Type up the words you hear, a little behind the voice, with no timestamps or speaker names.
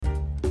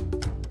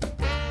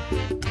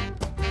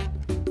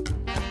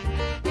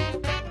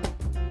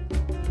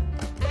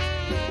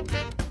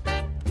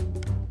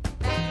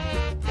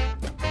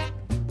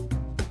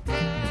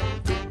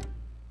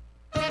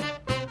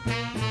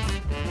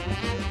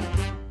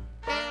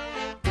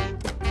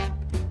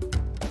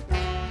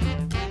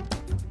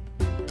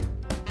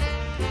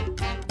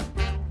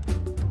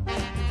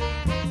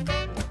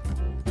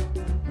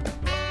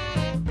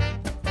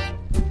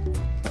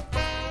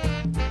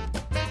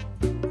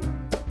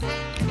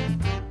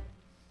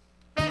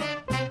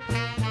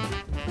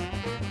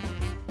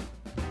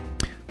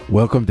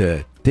Welcome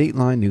to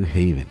Dateline New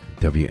Haven,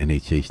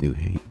 WNHH New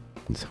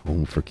Haven's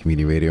home for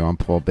community radio. I'm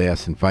Paul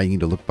Bass, inviting you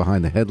to look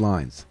behind the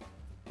headlines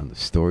on the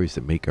stories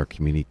that make our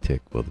community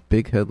tick. Well, the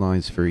big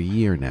headlines for a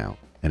year now,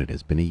 and it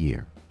has been a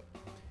year,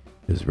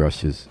 is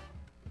Russia's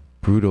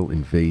brutal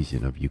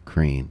invasion of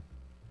Ukraine.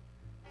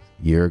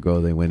 A year ago,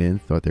 they went in,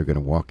 thought they were going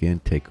to walk in,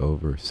 take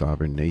over a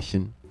sovereign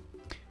nation.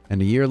 And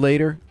a year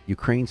later,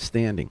 Ukraine's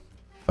standing,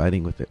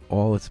 fighting with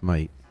all its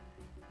might.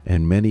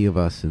 And many of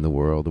us in the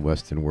world, the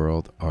Western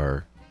world,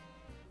 are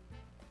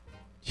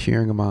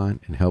cheering them on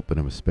and helping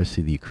them,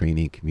 especially the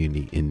Ukrainian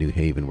community in New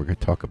Haven. We're going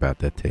to talk about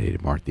that today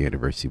to mark the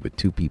anniversary with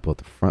two people at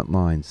the front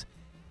lines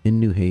in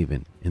New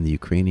Haven in the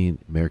Ukrainian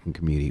American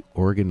community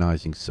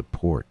organizing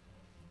support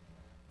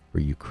for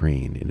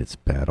Ukraine in its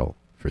battle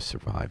for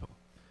survival.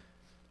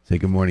 Say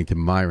good morning to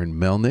Myron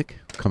Melnick,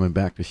 coming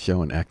back to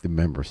show, an active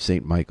member of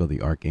St. Michael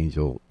the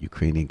Archangel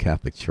Ukrainian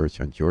Catholic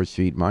Church on George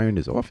Street. Myron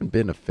has often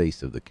been a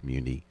face of the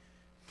community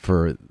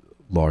for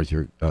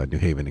larger New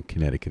Haven and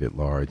Connecticut at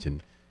large,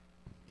 and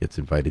gets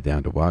invited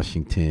down to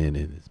Washington,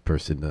 and is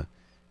person the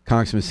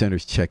congressman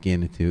senators check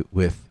in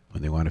with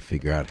when they want to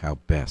figure out how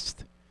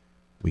best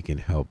we can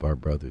help our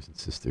brothers and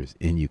sisters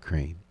in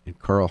Ukraine. And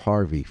Carl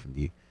Harvey, from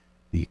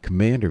the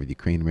commander of the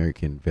Ukrainian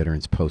American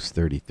Veterans Post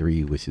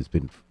 33, which has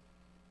been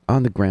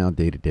on the ground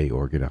day to day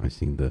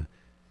organizing the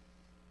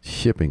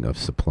shipping of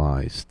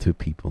supplies to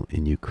people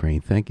in Ukraine.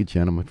 Thank you,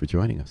 gentlemen, for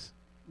joining us.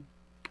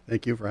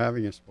 Thank you for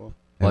having us, Paul.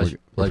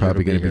 We're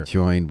probably going to be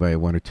joined by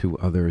one or two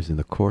others in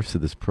the course of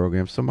this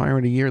program. So,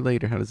 Myron, a year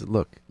later, how does it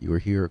look? You were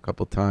here a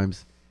couple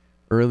times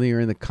earlier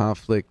in the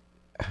conflict.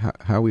 How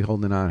are we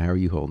holding on? How are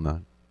you holding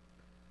on?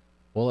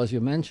 Well, as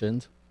you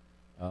mentioned...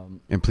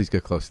 and please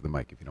get close to the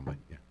mic if you don't mind.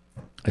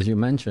 Yeah. As you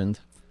mentioned,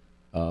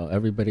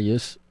 everybody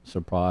is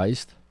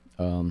surprised.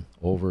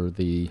 Over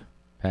the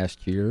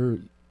past year,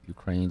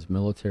 Ukraine's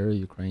military,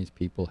 Ukraine's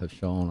people have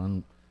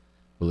shown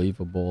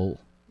unbelievable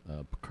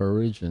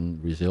courage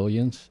and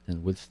resilience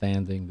in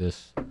withstanding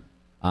this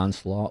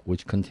onslaught,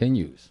 which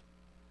continues.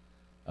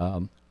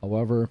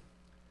 However,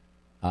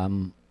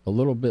 I'm a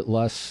little bit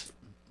less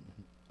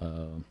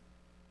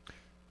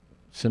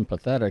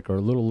sympathetic, or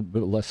a little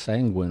bit less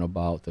sanguine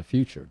about the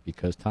future,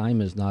 because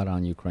time is not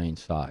on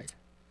Ukraine's side.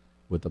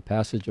 With the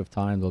passage of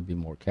time, there'll be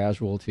more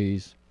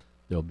casualties,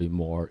 there'll be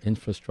more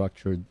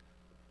infrastructure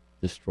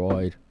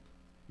destroyed.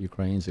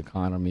 Ukraine's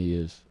economy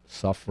is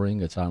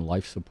suffering. It's on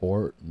life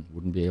support and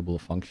wouldn't be able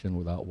to function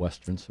without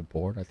Western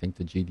support. I think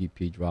the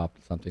GDP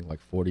dropped something like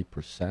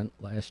 40%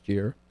 last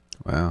year.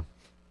 Wow.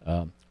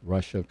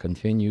 Russia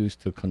continues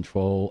to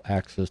control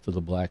access to the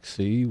Black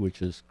Sea,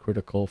 which is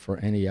critical for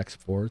any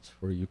exports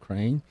for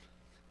Ukraine,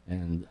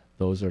 and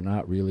those are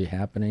not really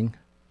happening.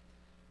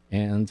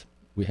 And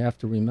we have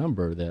to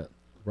remember that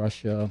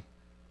Russia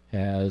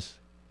has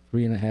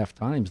 3.5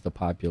 times the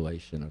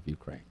population of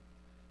Ukraine.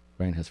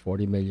 Ukraine has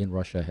 40 million,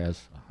 Russia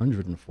has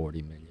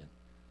 140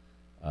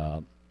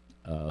 million.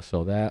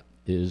 So that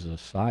is a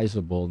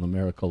sizable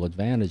numerical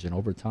advantage, and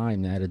over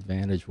time that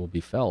advantage will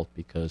be felt,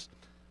 because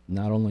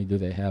not only do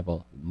they have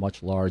a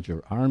much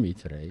larger army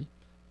today,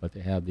 but they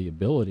have the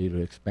ability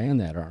to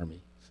expand that army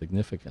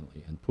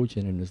significantly. And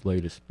Putin, in his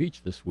latest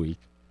speech this week,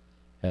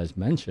 has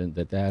mentioned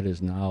that that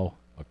is now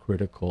a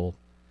critical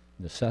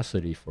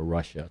necessity for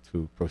Russia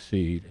to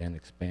proceed and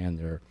expand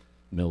their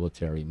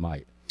military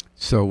might.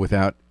 So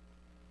without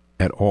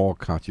at all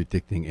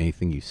contradicting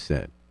anything you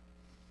said,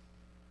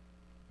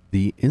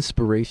 the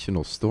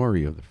inspirational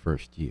story of the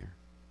first year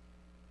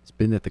has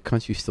been that the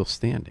country's still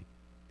standing.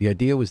 The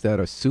idea was that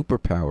a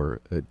superpower,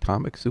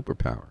 atomic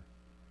superpower,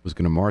 was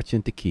going to march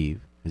into Kyiv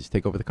and just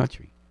take over the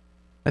country.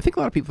 I think a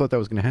lot of people thought that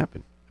was going to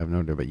happen. I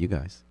don't know about you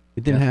guys.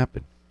 It didn't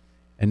happen.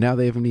 And now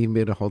they haven't even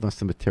been able to hold on to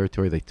some of the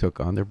territory they took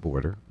on their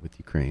border with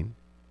Ukraine,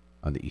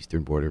 on the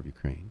eastern border of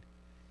Ukraine.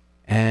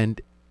 And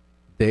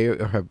they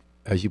have,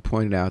 as you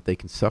pointed out, they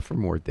can suffer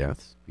more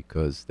deaths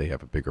because they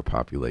have a bigger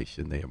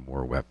population, they have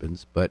more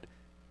weapons, but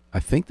I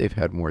think they've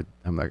had more.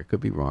 I could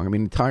be wrong. I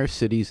mean, entire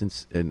cities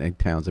and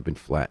towns have been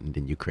flattened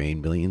in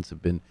Ukraine. Millions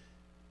have been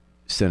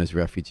sent as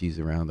refugees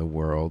around the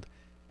world.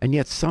 And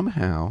yet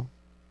somehow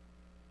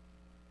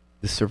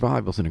the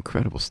survival is an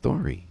incredible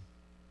story.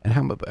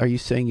 And are you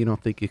saying you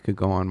don't think it could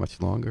go on much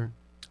longer?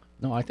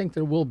 No, I think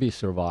there will be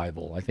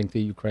survival. I think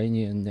the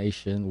Ukrainian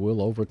nation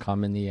will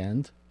overcome in the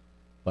end.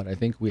 But I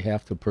think we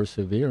have to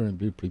persevere and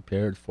be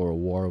prepared for a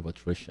war of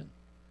attrition,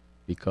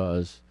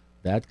 because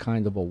that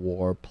kind of a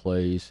war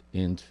plays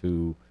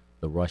into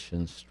the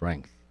Russian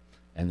strength.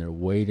 And they're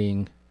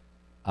waiting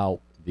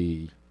out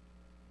the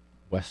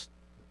West,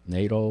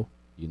 NATO,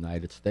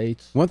 United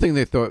States. One thing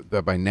they thought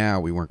that by now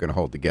we weren't going to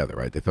hold together,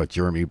 right? They thought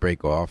Germany would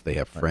break off. They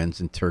have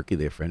friends in Turkey.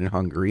 They have a friend in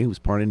Hungary who's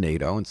part of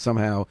NATO. And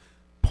somehow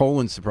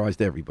Poland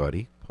surprised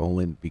everybody.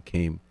 Poland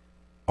became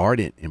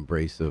ardent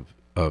embrace of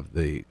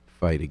the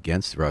fight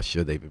against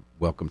Russia. They've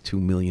welcomed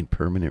 2 million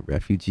permanent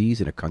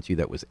refugees in a country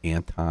that was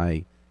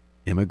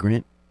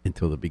anti-immigrant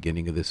until the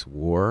beginning of this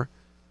war.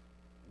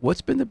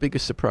 What's been the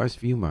biggest surprise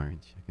for you, Myron,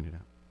 checking it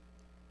out?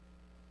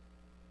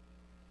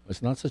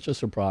 It's not such a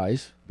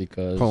surprise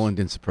because... Poland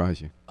didn't surprise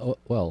you.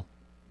 Well,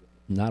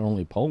 not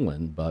only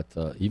Poland, but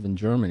even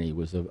Germany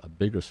was a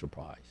bigger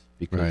surprise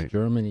because Right.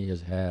 Germany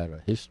has had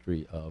a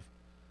history of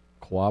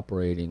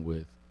cooperating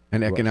with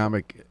And Russia.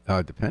 economic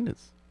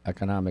dependence.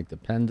 Economic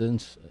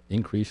dependence,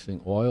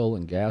 increasing oil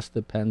and gas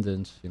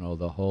dependence,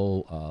 the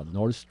whole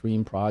Nord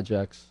Stream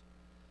projects,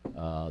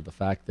 the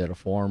fact that a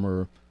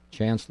former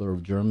chancellor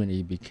of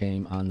Germany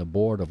became on the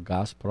board of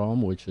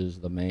Gazprom, which is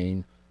the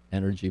main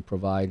energy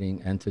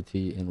providing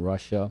entity in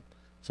Russia.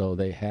 So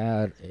they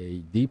had a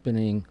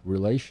deepening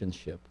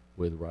relationship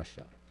with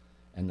Russia.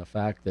 And the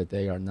fact that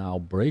they are now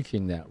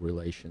breaking that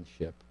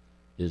relationship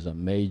is a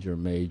major,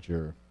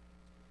 major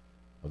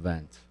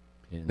event.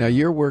 Now,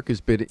 your work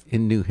has been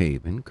in New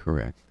Haven,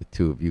 correct? The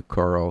two of you,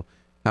 Carl.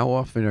 How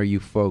often are you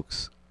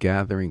folks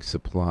gathering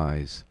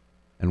supplies,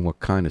 and what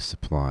kind of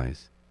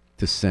supplies,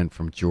 to send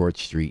from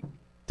George Street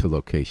to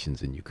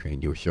locations in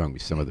Ukraine? You were showing me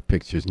some of the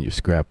pictures in your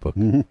scrapbook.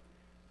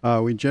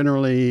 We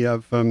generally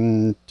have,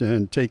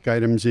 take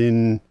items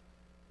in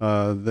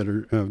that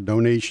are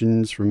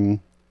donations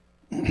from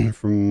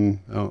from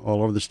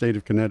all over the state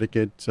of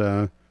Connecticut.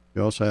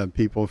 We also have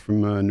people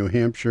from New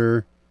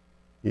Hampshire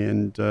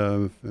and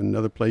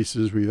other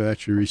places. We've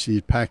actually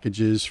received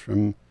packages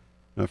from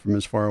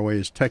as far away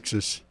as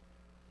Texas,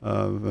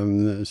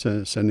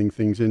 sending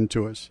things in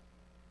to us.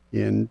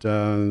 And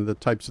the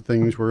types of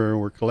things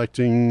we're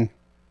collecting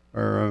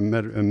are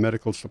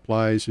medical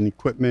supplies and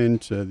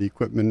equipment. The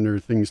equipment are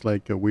things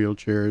like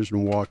wheelchairs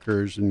and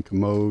walkers and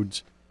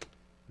commodes,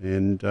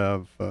 and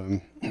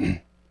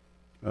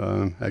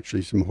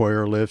actually some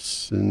Hoyer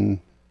lifts and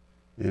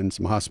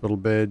some hospital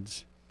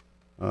beds.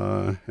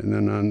 And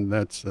then on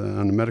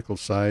the medical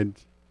side,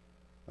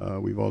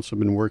 we've also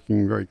been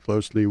working very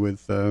closely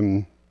with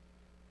a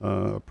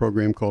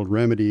program called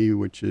Remedy,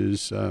 which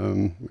is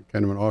kind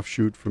of an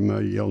offshoot from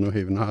Yale New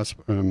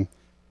Haven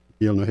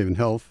Yale New Haven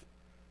Health,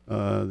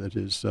 that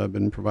has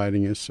been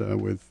providing us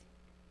with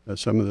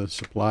some of the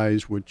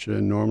supplies which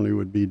normally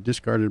would be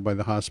discarded by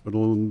the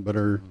hospital, but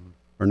are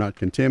not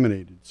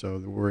contaminated. So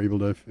that we're able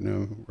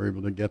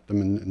to get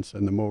them and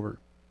send them over.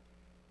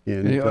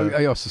 And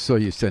I also saw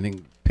you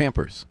sending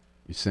Pampers.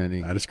 You're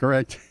sending. that is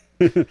correct.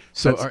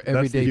 So That's- are that's the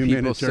everyday people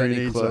humanitarian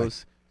sending aid side.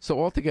 clothes? So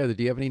altogether,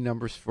 do you have any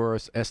numbers for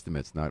us?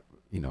 Estimates, not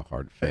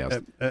hard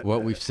and fast.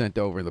 What we've sent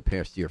over in the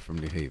past year from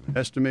New Haven.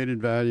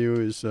 Estimated value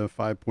is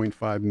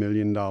 $5.5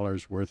 million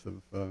worth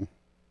of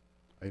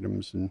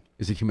items, and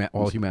Is it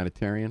all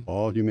humanitarian?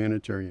 all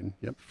humanitarian.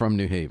 Yep, From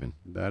New Haven.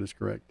 that is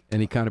correct.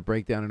 Any kind of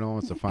breakdown at all?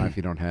 It's a fine if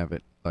you don't have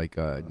it, like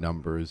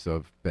numbers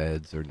of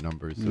beds or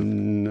numbers of.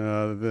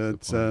 No,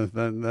 that's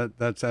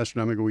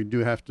astronomical. We do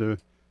have to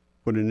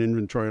put an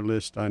inventory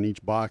list on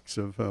each box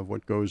of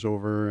what goes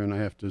over, and I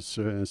have to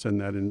send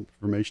that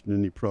information to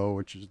NEPRO,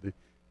 which is the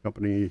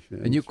company.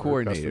 And you for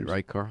coordinated, customs.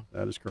 right, Carl?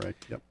 That is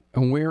correct. Yep.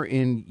 And where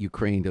in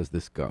Ukraine does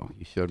this go?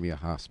 You showed me a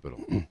hospital.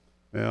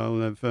 Well,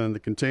 the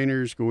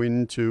containers go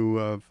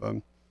into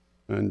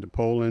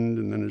Poland,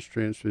 and then it's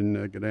transferred in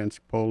Gdansk,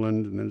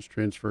 Poland, and then it's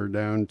transferred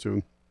down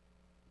to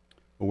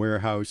a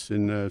warehouse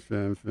in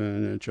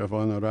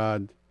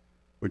Chavanarad,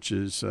 which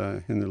is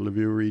in the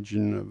Lviv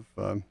region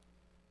of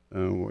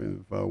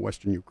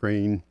western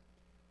Ukraine,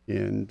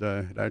 and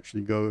it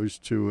actually goes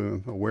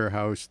to a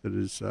warehouse that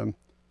is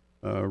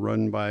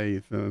run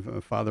by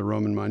Father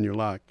Roman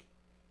Manulak.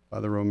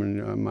 Father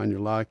Roman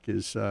Manulak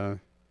is the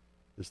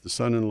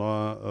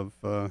son-in-law of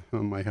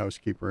my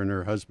housekeeper and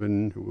her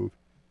husband, who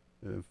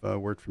have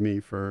worked for me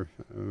for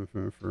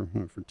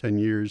 10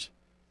 years,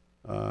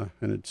 and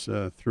it's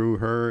through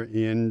her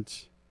and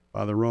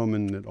Father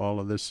Roman that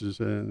all of this is.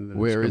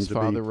 Where is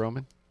Father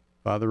Roman?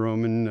 Father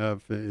Roman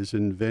is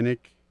in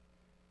Vinik.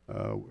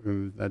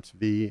 That's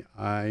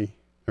Vynnyky,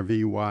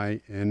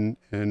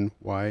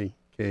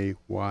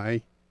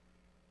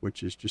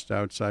 which is just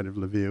outside of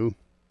Lviv,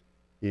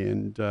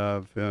 and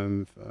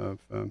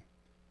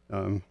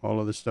all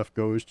of this stuff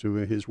goes to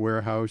his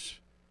warehouse,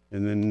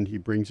 and then he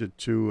brings it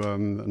to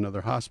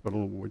another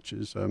hospital, which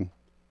is a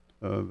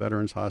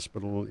veterans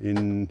hospital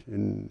in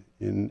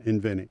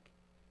Vinik.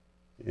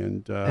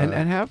 And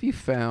And have you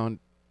found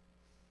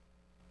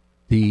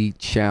the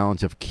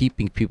challenge of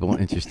keeping people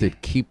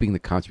interested, keeping the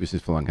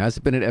contributions flowing? Has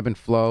it been an ebb and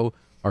flow?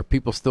 Are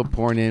people still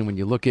pouring in? When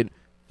you look at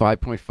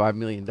 $5.5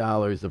 million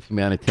of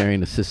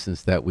humanitarian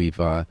assistance that we've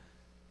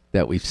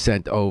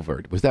sent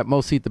over, was that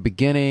mostly at the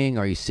beginning?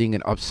 Are you seeing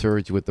an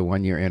upsurge with the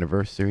 1 year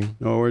anniversary?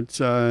 No, it's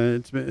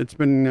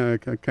been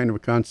kind of a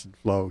constant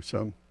flow.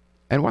 So,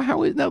 And now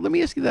let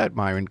me ask you that,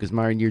 Myron, because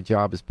Myron, your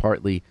job is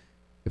partly,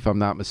 if I'm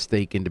not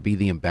mistaken, to be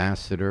the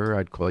ambassador.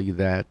 I'd call you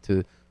that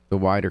to the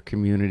wider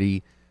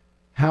community.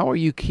 How are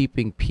you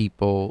keeping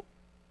people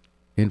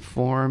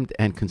informed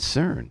and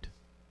concerned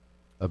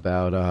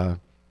about the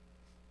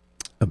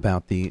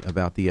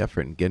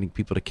effort and getting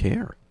people to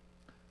care?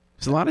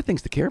 There's a lot of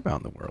things to care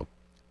about in the world.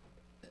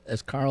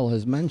 As Carl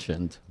has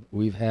mentioned,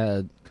 we've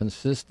had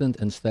consistent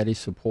and steady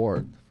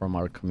support from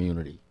our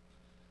community,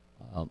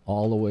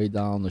 all the way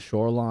down the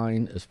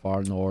shoreline as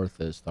far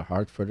north as the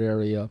Hartford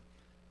area.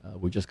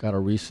 We just got a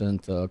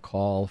recent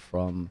call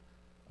from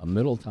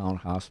Middletown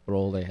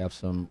Hospital, they have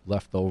some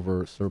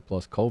leftover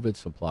surplus COVID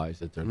supplies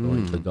that they're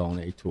going to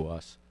donate to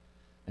us.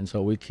 And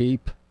so we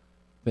keep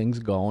things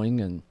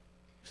going and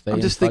stay I'm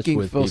in just touch thinking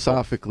with people.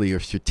 philosophically or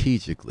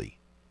strategically.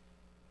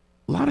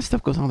 A lot of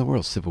stuff goes on in the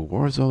world. Civil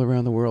wars all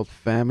around the world,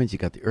 famines. You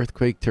got the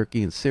earthquake,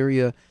 Turkey and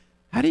Syria.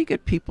 How do you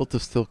get people to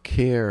still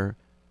care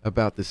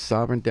about this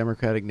sovereign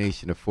democratic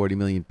nation of 40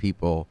 million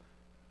people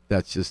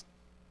that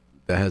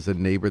has a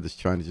neighbor that's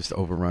trying to just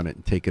overrun it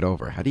and take it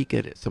over? How do you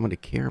get someone to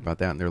care about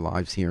that in their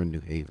lives here in New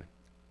Haven?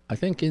 I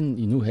think in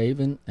New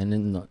Haven and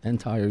in the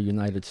entire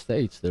United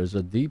States, there's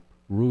a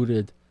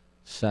deep-rooted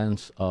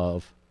sense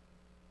of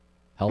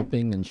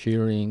helping and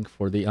cheering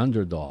for the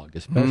underdog,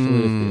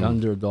 especially if the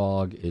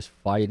underdog is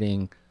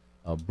fighting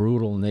a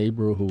brutal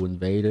neighbor who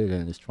invaded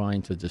and is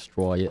trying to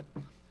destroy it.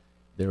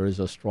 There is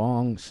a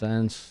strong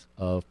sense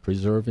of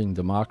preserving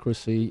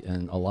democracy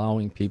and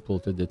allowing people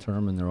to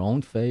determine their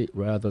own fate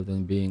rather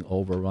than being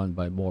overrun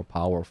by more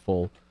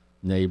powerful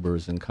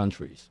neighbors and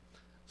countries.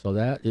 So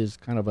that is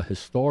kind of a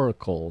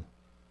historical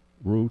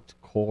root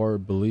core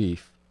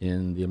belief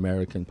in the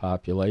American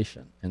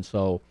population. And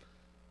so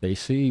they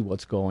see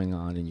what's going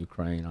on in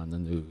Ukraine on the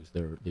news.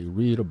 They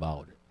read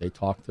about it. They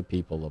talk to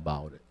people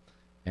about it.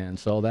 And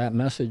so that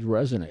message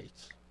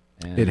resonates.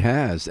 And It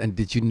has. And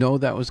did you know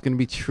that was going to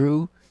be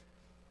true?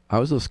 I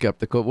was a little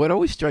skeptical. What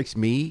always strikes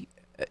me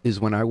is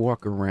when I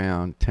walk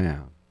around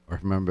town or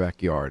from my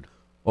backyard,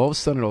 all of a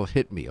sudden it'll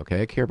hit me,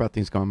 okay? I care about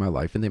things going on in my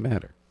life, and they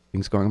matter.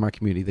 Things going on in my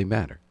community, they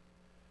matter.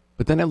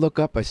 But then I look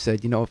up, I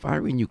said, if I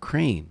were in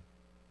Ukraine,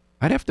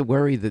 I'd have to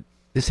worry that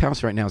this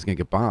house right now is going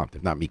to get bombed,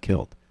 if not me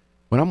killed.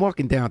 When I'm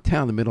walking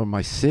downtown, in the middle of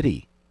my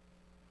city,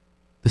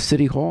 the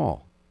city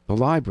hall, the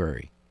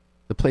library,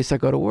 the place I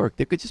go to work,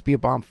 there could just be a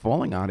bomb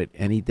falling on it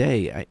any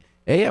day.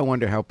 I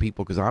wonder how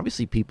people, because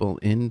obviously people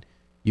in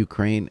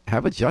Ukraine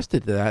have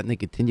adjusted to that, and they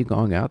continue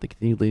going out, they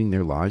continue leading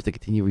their lives, they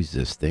continue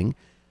resisting,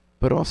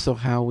 but also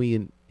how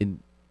we in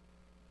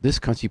this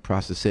country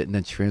process it and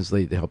then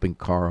translate it to helping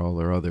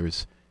Carl or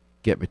others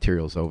get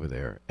materials over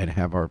there and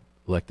have our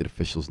elected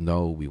officials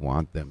know we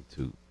want them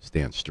to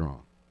stand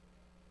strong.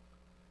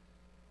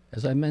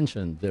 as I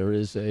mentioned, there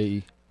is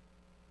a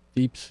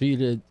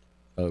deep-seated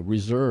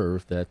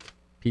reserve that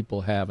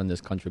people have in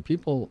this country.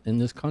 People in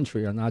this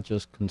country are not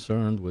just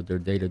concerned with their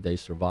day-to-day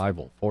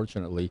survival.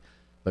 Fortunately,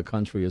 the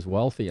country is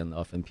wealthy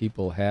enough and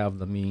people have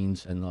the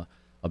means and the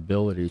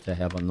ability to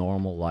have a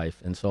normal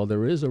life. And so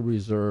there is a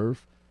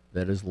reserve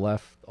that is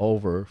left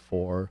over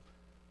for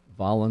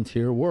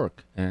volunteer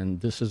work. And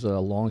this is a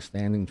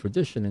long-standing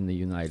tradition in the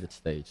United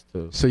States.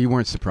 So you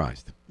weren't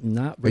surprised?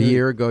 Not A very,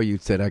 year ago,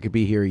 you'd said, I could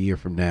be here a year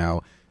from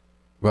now.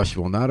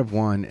 Russia will not have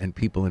won, and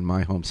people in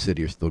my home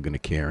city are still going to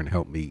care and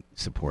help me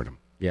support them.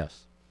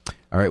 Yes.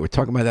 All right, we're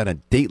talking about that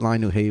on Dateline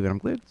New Haven. I'm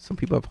glad some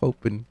people have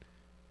hope and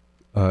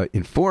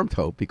informed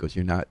hope, because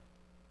you're not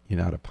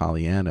a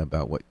Pollyanna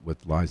about what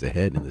lies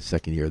ahead in the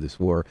second year of this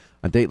war.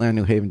 On Dateline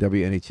New Haven,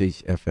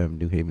 WNHH FM,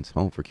 New Haven's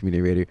home for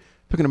community radio.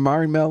 Talking to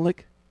Myron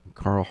Melnick and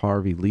Carl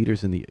Harvey,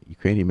 leaders in the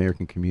Ukrainian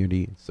American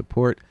community in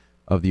support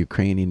of the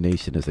Ukrainian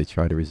nation as they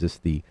try to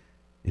resist the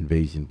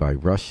invasion by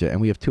Russia. And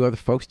we have two other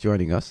folks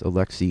joining us,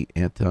 Alexei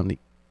Antoniuk.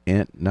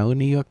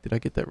 Did I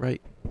get that right?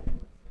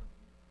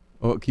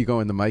 Oh, can you go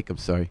in the mic? I'm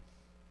sorry.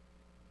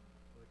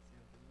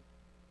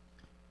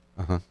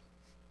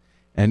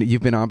 And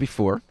you've been on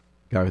before.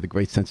 Guy with a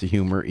great sense of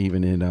humor,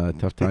 even in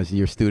tough times.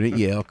 You're a student at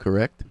Yale,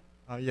 correct?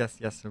 Yes.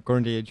 I'm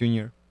currently a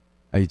junior.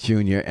 A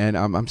junior. And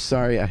I'm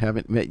sorry I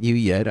haven't met you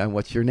yet.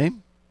 What's your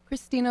name?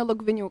 Christina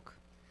Logvinyuk.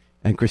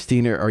 And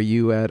Christina, are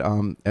you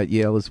at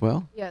Yale as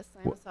well? Yes,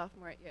 I'm a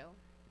sophomore at Yale.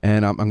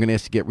 And I'm going to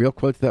ask you to get real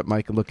close to that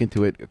mic and look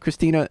into it.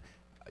 Christina,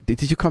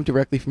 did you come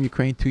directly from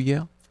Ukraine to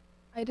Yale?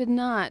 I did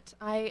not.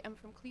 I am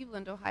from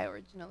Cleveland, Ohio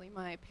originally.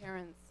 My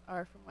parents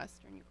are from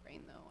Western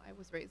Ukraine, though. I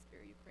was raised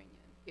very Ukrainian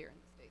here in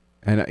the States.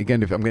 And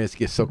again, if I'm going to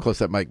get so close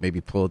to that mic,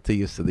 maybe pull it to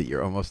you so that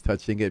you're almost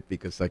touching it,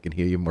 because I can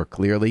hear you more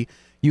clearly.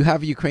 You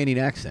have a Ukrainian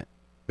accent,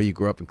 but you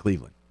grew up in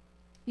Cleveland.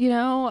 You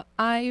know,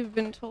 I've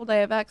been told I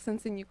have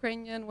accents in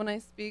Ukrainian when I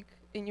speak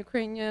in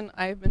Ukrainian.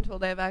 I've been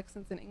told I have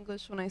accents in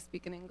English when I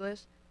speak in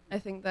English. I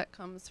think that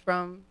comes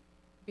from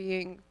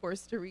being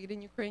forced to read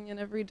in Ukrainian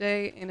every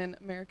day in an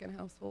American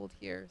household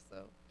here.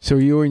 So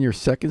you were in your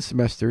second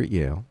semester at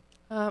Yale.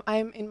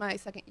 I'm in my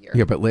second year.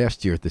 Yeah, but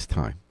last year at this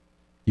time.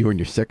 You were in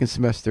your second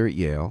semester at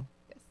Yale.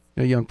 Yes.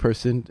 You're a young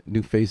person,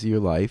 new phase of your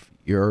life.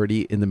 You're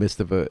already in the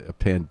midst of a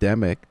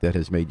pandemic that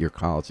has made your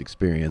college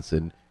experience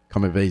and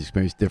coming-of-age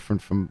experience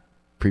different from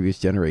previous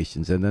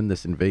generations. And then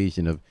this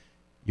invasion of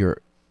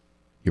your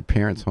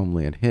parents'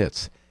 homeland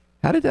hits.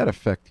 How did that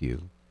affect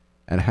you?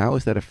 And how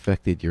has that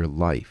affected your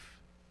life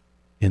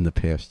in the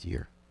past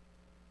year?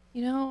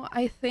 You know,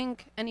 I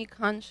think any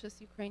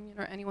conscious Ukrainian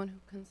or anyone who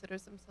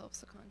considers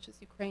themselves a conscious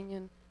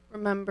Ukrainian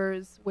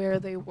remembers where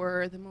they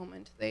were the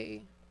moment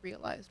they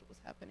realized what was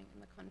happening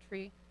in the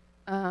country.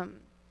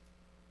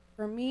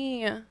 For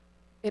me,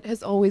 it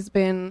has always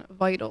been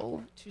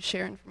vital to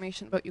share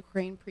information about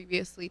Ukraine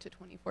previously to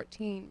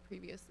 2014,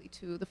 previously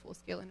to the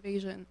full-scale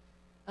invasion.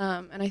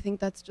 And I think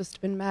that's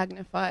just been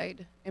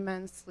magnified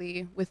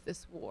immensely with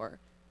this war.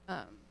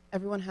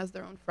 Everyone has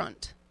their own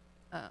front.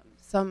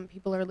 Some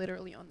people are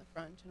literally on the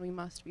front, and we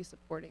must be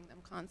supporting them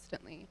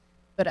constantly.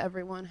 But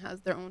everyone has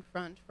their own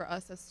front. For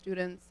us as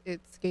students,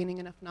 it's gaining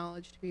enough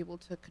knowledge to be able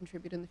to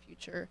contribute in the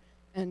future.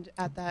 And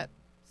at that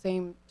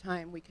same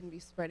time, we can be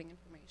spreading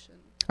information.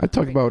 I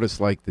talk about what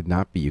it's like to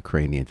not be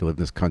Ukrainian, to live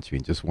in this country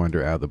and just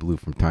wonder out of the blue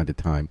from time to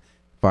time.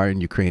 If I were in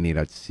Ukrainian,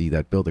 I'd see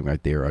that building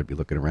right there. I'd be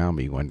looking around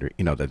me, wonder,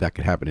 that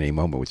could happen at any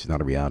moment, which is not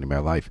a reality in my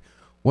life.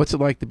 What's it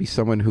like to be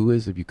someone who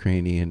is of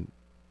Ukrainian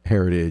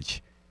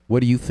heritage?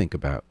 What do you think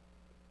about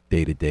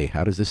day to day?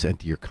 How does this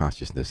enter your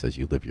consciousness as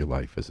you live your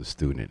life as a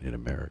student in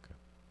America?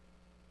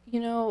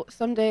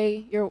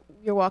 Someday you're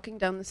walking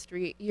down the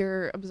street,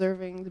 you're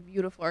observing the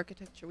beautiful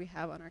architecture we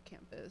have on our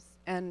campus,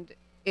 and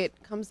it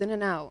comes in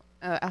and out.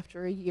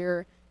 After a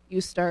year,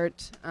 you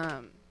start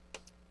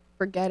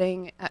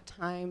forgetting at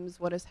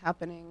times what is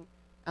happening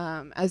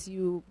as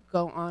you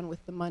go on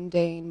with the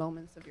mundane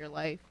moments of your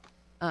life.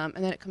 And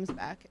then it comes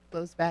back, it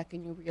flows back,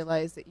 and you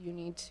realize that you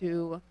need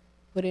to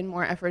put in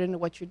more effort into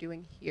what you're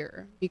doing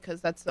here,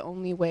 because that's the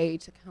only way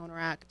to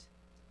counteract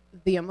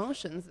the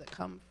emotions that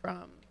come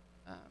from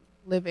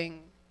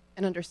living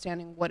and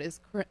understanding what is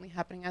currently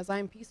happening. As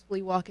I'm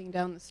peacefully walking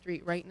down the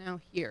street right now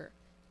here,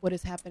 what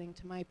is happening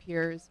to my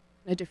peers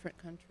in a different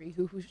country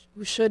who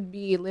should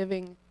be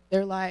living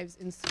their lives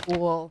in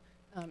school.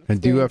 And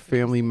do you have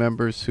experiencing family these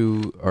members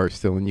who are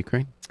still in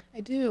Ukraine?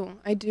 I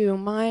do.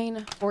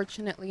 Mine,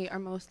 fortunately, are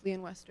mostly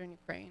in Western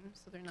Ukraine,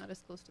 so they're not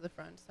as close to the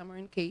front. Some are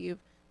in Kyiv,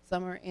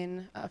 some are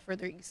in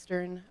further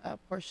eastern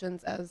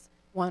portions, as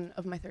one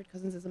of my third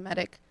cousins is a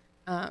medic.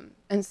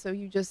 And so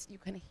you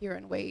kind of hear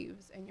in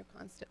waves, and you're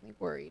constantly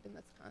worried, and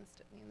that's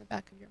constantly in the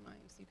back of your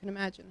mind. So you can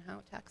imagine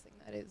how taxing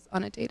that is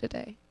on a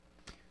day-to-day.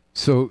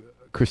 So,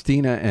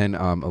 Christina and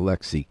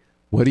Alexei,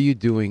 what are you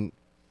doing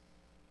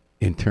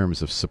in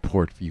terms of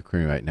support for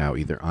Ukraine right now,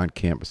 either on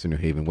campus or New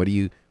Haven? What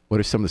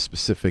are some of the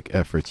specific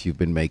efforts you've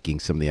been making,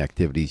 some of the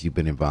activities you've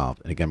been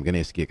involved? And again, I'm going to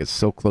ask you, get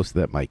so close to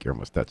that mic, you're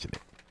almost touching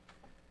it.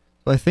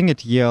 Well, I think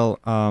at Yale,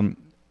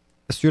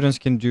 students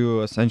can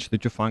do essentially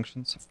two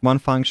functions. One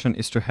function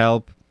is to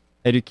help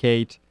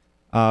educate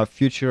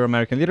future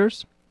American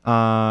leaders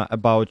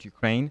about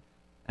Ukraine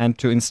and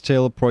to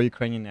instill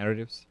pro-Ukrainian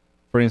narratives.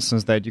 For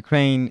instance, that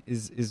Ukraine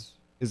is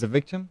a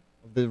victim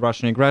of the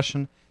Russian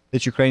aggression,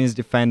 that Ukraine is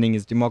defending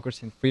its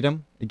democracy and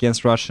freedom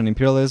against Russian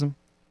imperialism.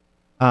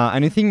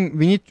 And I think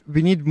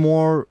we need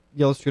more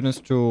Yale students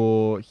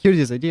to hear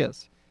these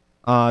ideas,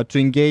 to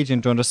engage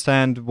and to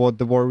understand what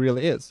the war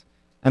really is.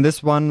 And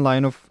this one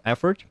line of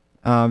effort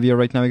we are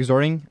right now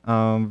exhorting.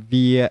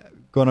 We are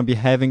going to be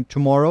having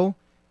tomorrow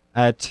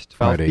at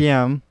 12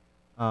 p.m.,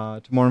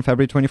 tomorrow on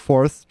February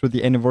 24th, to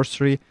the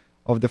anniversary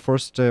of the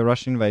first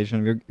Russian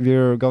invasion.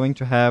 We're going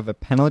to have a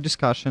panel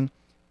discussion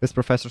with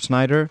Professor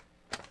Snyder,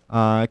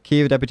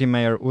 Kyiv Deputy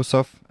Mayor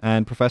Usov,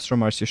 and Professor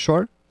Marcia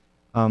Shore.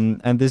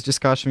 And this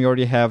discussion, we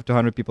already have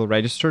 200 people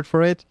registered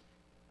for it.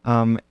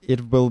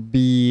 We'll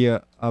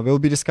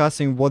be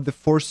discussing what the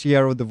first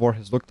year of the war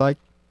has looked like,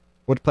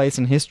 what place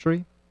in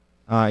history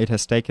it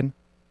has taken,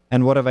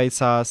 and what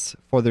awaits us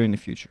further in the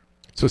future.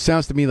 So it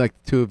sounds to me like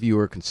the two of you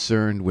are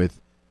concerned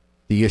with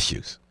the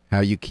issues,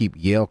 how you keep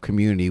Yale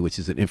community, which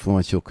is an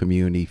influential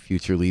community,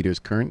 future leaders,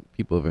 current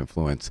people of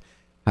influence,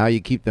 how you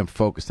keep them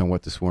focused on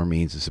what this war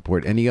means and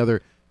support. Any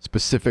other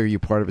specific, are you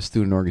part of a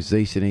student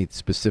organization, any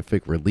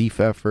specific relief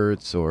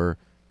efforts or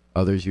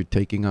others you're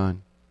taking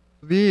on?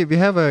 We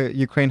have a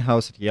Ukraine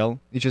House at Yale,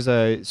 which is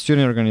a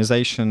student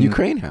organization.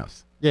 Ukraine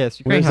House? Yes,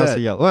 Ukraine House that?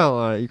 at Yale.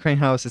 Well, Ukraine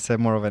House is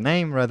more of a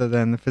name rather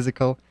than a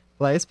physical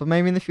place, but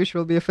maybe in the future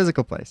will be a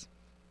physical place.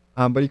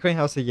 But Ukraine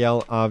House at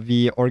Yale,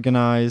 we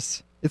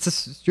organize, it's a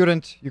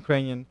student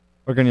Ukrainian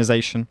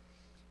organization.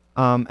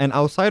 And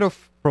outside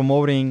of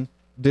promoting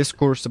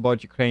discourse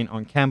about Ukraine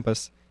on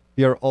campus,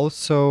 we are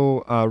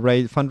also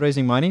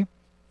fundraising money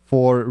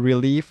for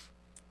relief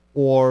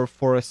or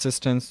for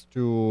assistance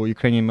to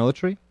Ukrainian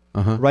military.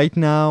 Uh-huh. Right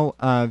now,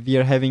 we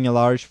are having a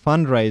large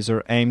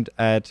fundraiser aimed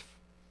at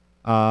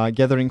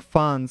gathering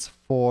funds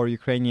for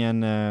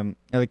Ukrainian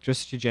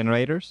electricity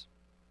generators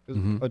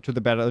to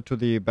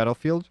the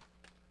battlefield.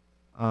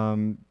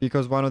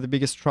 Because one of the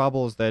biggest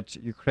troubles that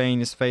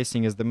Ukraine is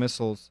facing is the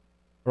missiles.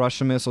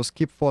 Russian missiles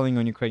keep falling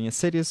on Ukrainian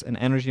cities and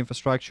energy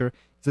infrastructure.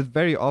 Is that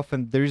very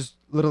often there is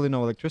literally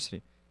no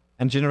electricity,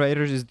 and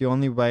generators is the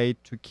only way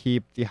to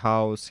keep the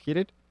house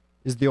heated.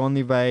 Is the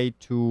only way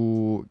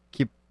to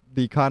keep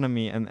the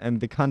economy and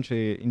the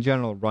country in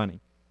general running.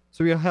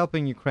 So we are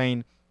helping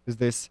Ukraine with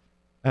this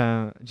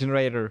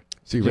generator.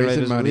 So you're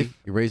raising money, relief.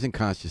 you're raising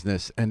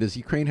consciousness, and does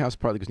Ukraine House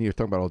partly, because you're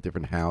talking about all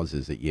different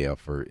houses at Yale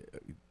for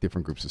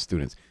different groups of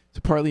students, so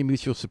partly a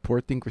mutual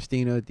support thing,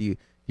 Christina? Do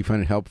you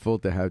find it helpful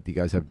to have, do you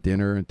guys have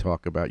dinner and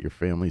talk about your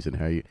families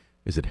and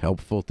is it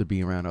helpful to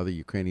be around other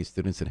Ukrainian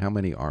students, and how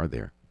many are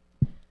there?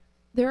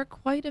 There are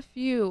quite a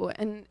few,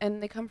 and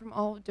they come from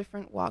all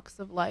different walks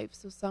of life.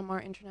 So some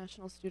are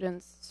international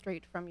students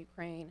straight from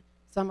Ukraine.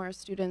 Some are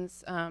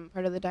students,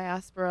 part of the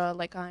diaspora,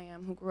 like I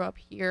am, who grew up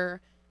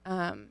here.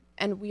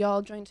 And we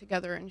all join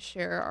together and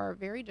share our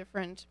very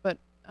different but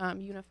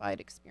unified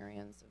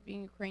experience of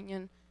being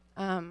Ukrainian.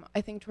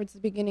 I think towards the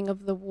beginning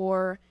of the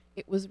war,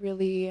 it was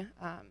really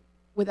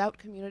without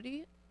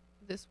community,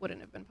 this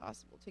wouldn't have been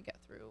possible to get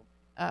through.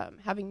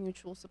 Having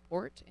mutual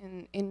support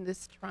in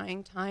this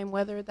trying time,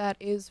 whether that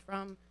is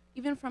from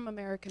even from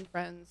American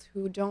friends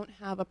who don't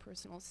have a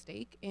personal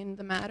stake in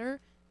the matter,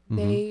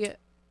 they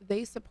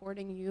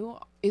supporting you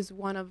is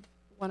one of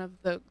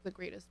the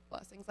greatest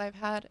blessings I've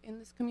had in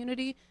this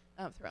community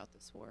throughout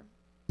this war.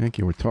 Thank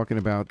you. We're talking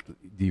about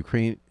the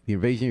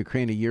invasion of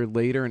Ukraine a year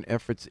later, and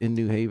efforts in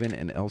New Haven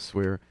and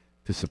elsewhere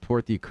to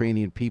support the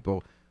Ukrainian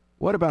people.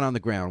 What about on the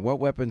ground? What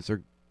weapons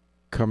are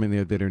coming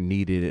there that are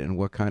needed, and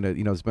what kind of,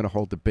 there's been a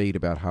whole debate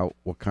about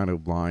what kind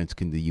of lines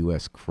can the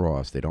U.S.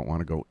 cross. They don't want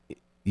to go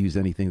use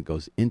anything that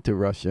goes into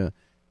Russia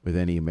with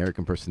any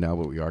American personnel,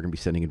 but we are going to be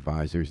sending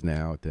advisors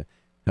now to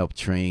help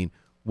train.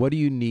 What do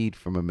you need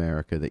from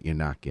America that you're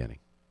not getting?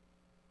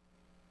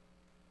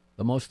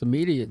 The most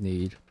immediate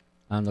need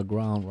on the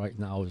ground right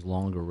now is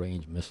longer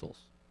range missiles.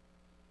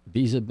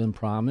 These have been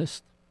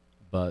promised,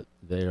 but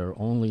they're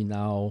only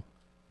now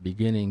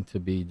beginning to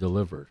be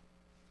delivered.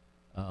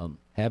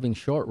 Having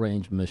short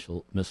range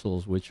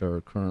missiles, which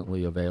are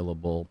currently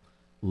available,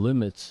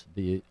 limits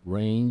the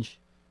range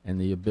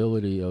and the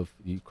ability of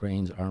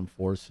Ukraine's armed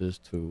forces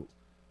to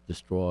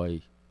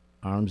destroy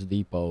arms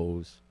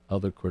depots,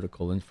 other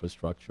critical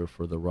infrastructure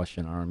for the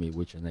Russian army,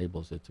 which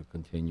enables it to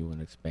continue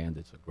and expand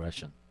its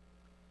aggression.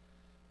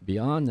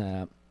 Beyond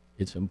that,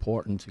 it's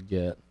important to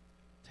get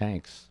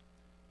tanks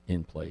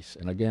in place.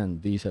 And again,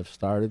 these have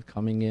started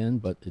coming in,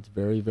 but it's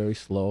very, very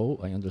slow.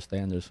 I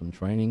understand there's some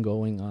training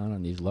going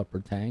on these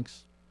Leopard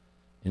tanks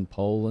in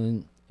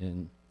Poland,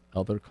 in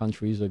other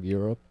countries of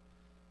Europe,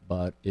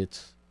 but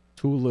it's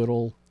too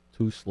little,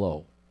 too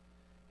slow.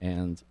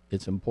 And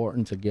it's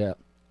important to get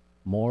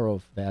more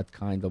of that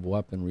kind of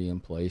weaponry in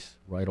place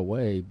right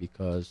away,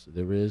 because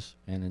there is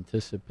an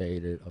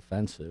anticipated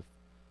offensive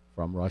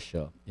from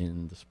Russia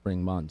in the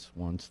spring months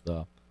once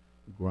the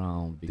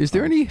ground becomes... Is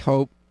there any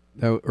hope?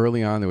 Now,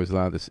 early on, there was a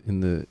lot of this in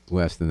the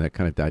West, and that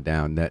kind of died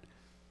down, that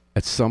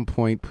at some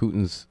point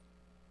Putin's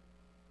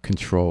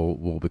control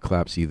will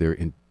collapse, either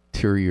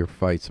interior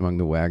fights among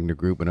the Wagner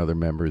Group and other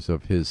members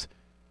of his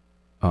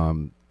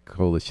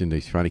coalition.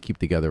 He's trying to keep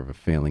together a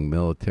failing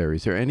military.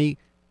 Is there any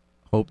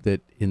hope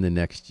that in the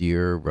next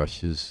year,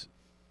 Russia's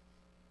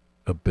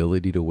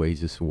ability to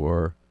wage this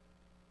war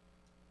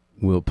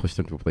will push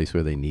them to a place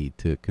where they need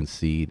to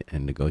concede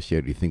and negotiate?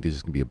 Or do you think there's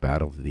just going to be a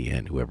battle to the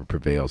end, whoever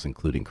prevails,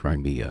 including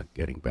Crimea,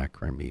 getting back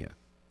Crimea?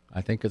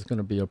 I think it's going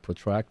to be a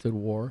protracted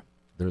war.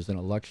 There's an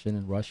election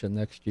in Russia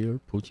next year.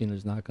 Putin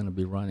is not going to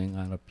be running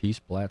on a peace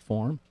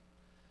platform.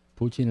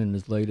 Putin, in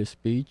his latest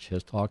speech,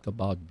 has talked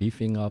about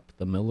beefing up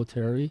the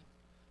military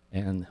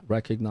and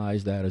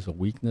recognized that as a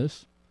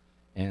weakness.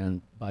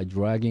 And by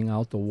dragging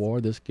out the war,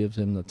 this gives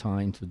him the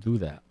time to do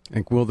that.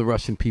 And will the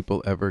Russian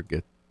people ever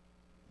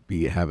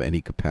have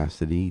any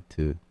capacity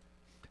to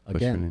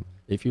again?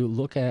 If you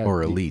look at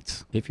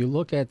elites, if you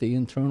look at the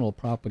internal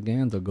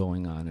propaganda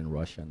going on in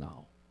Russia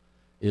now,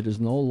 it is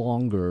no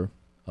longer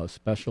a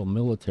special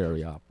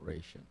military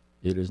operation.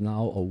 It is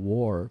now a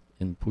war.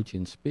 In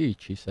Putin's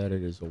speech, he said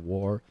it is a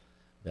war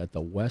that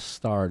the West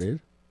started,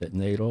 that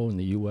NATO and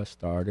the U.S.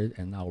 started,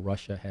 and now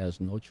Russia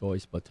has no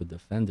choice but to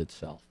defend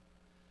itself.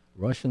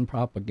 Russian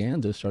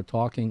propagandists are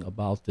talking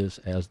about this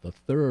as the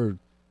third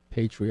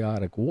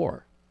patriotic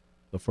war.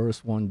 The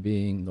first one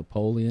being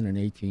Napoleon in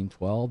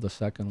 1812, the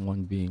second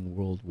one being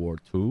World War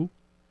II.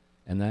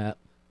 And that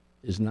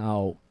is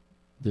now,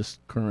 this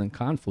current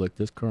conflict,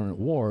 this current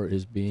war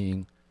is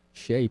being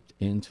shaped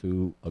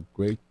into a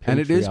great patriotic and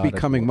it is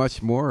becoming war.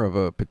 much more of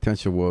a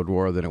potential world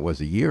war than it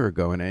was a year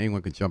ago. And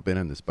anyone can jump in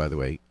on this, by the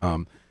way.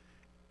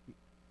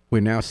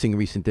 We're now seeing in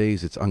recent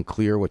days, it's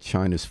unclear what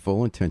China's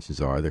full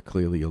intentions are. They're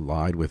clearly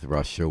allied with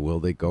Russia.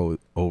 Will they go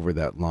over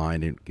that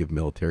line and give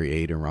military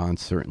aid? Iran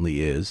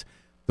certainly is.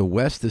 The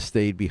West has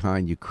stayed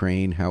behind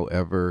Ukraine.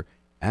 However,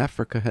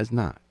 Africa has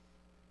not.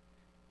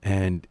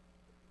 And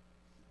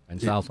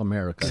South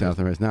America. South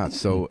America has not.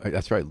 So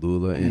that's right,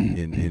 Lula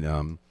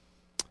in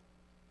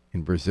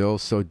Brazil.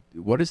 So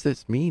what does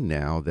this mean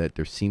now that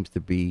there seems to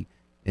be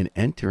an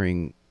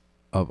entering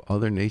of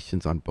other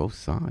nations on both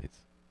sides?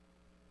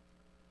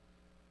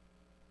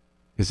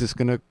 Is this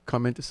going to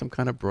come into some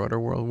kind of broader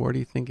world war, do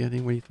you think,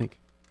 Eddie? What do you think?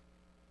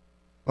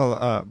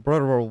 Well,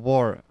 broader world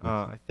war,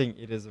 I think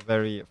it is a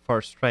very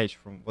far stretch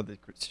from what the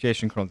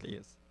situation currently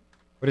is.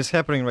 What is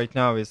happening right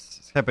now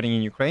is happening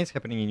in Ukraine, it's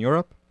happening in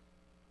Europe,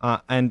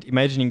 and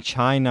imagining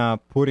China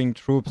putting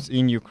troops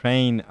in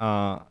Ukraine.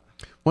 Well,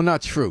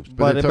 not troops,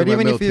 but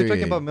even if you're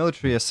talking aid. about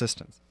military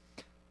assistance.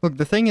 Look,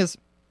 the thing is,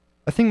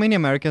 I think many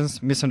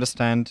Americans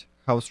misunderstand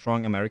how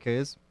strong America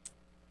is.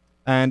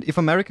 And if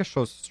America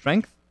shows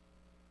strength,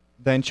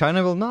 then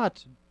China will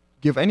not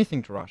give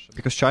anything to Russia,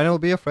 because China will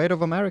be afraid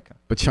of America.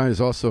 But China's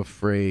also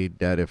afraid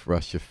that if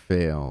Russia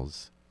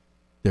fails,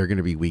 they're going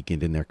to be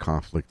weakened in their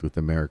conflict with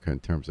America in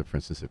terms of, for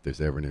instance, if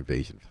there's ever an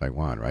invasion of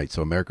Taiwan, right?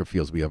 So America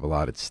feels we have a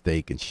lot at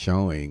stake in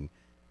showing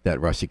that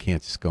Russia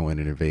can't just go in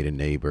and invade a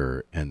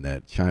neighbor, and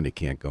that China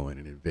can't go in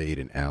and invade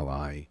an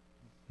ally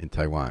in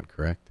Taiwan,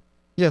 correct?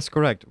 Yes,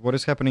 correct. What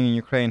is happening in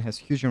Ukraine has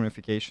huge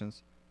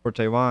ramifications for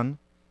Taiwan,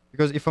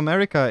 because if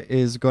America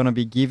is going to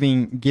be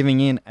giving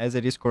in as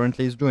it is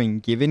currently is doing,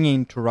 giving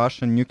in to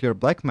Russian nuclear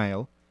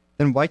blackmail,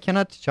 then why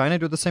cannot China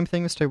do the same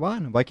thing with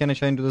Taiwan? Why cannot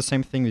China do the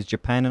same thing with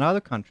Japan and other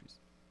countries?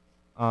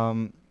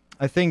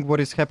 I think what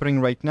is happening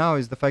right now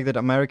is the fact that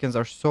Americans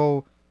are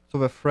so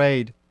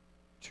afraid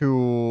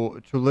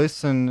to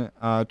listen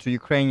to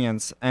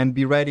Ukrainians and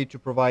be ready to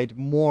provide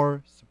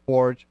more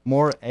support,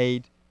 more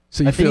aid.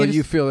 So I think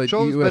you feel that the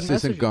shows U.S. bad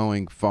isn't messages.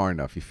 going far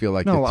enough. You feel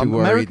like No, they're too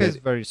worried America is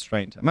that very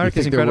strained. you America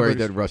is think they're incredibly worried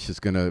that restrained. Russia's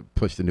going to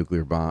push the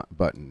nuclear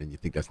button, and you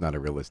think that's not a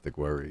realistic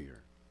worry. Or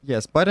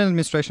Yes, Biden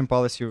administration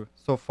policy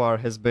so far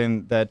has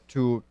been that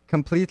to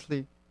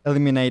completely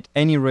eliminate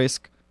any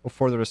risk of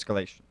further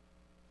escalation.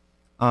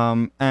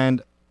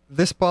 And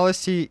this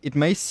policy, it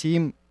may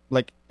seem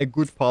like a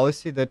good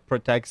policy that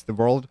protects the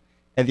world.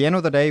 At the end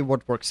of the day,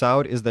 what works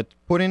out is that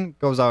Putin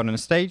goes out on a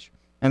stage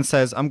and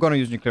says, I'm going to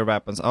use nuclear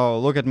weapons. Oh,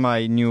 look at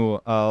my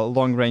new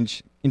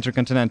long-range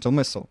intercontinental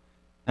missile.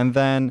 And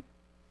then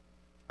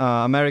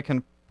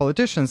American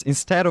politicians,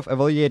 instead of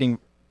evaluating,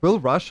 will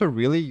Russia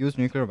really use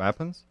nuclear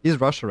weapons? Is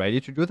Russia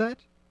ready to do that?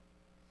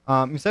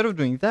 Instead of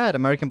doing that,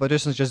 American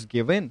politicians just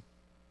give in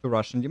to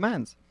Russian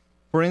demands.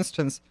 For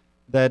instance,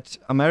 that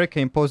America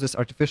imposes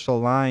artificial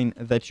line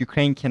that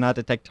Ukraine cannot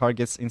attack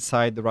targets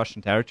inside the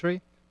Russian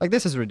territory. Like,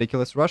 this is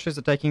ridiculous. Russia is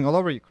attacking all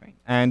over Ukraine.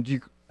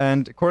 And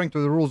according to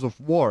the rules of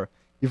war,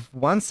 if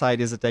one side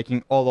is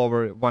attacking all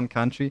over one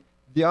country,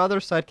 the other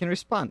side can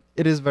respond.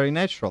 It is very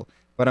natural.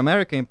 But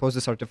America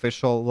imposes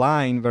artificial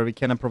line where we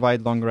cannot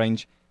provide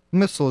long-range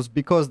missiles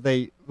because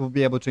they will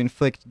be able to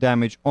inflict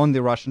damage on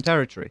the Russian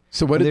territory.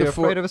 So what did They're the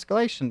afraid of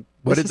escalation.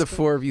 what This did the is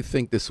four of you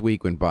think this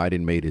week when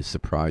Biden made his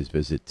surprise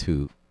visit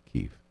to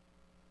Kyiv?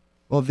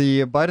 Well,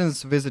 the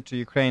Biden's visit to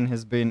Ukraine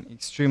has been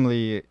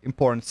extremely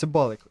important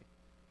symbolically,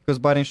 because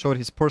Biden showed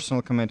his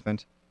personal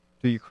commitment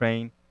to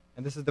Ukraine,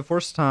 and this is the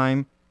first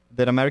time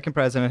that American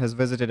president has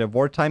visited a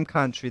wartime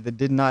country that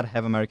did not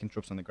have American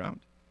troops on the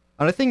ground.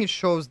 And I think it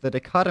shows the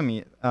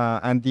dichotomy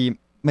and the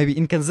maybe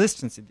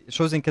inconsistency. It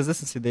shows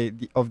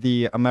inconsistency of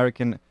the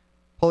American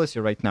policy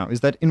right now.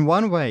 Is that in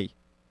one way,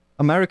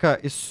 America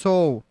is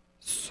so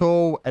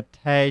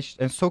attached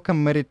and so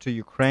committed to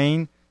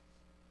Ukraine,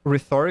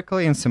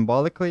 rhetorically and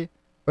symbolically,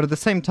 but at the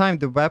same time,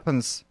 the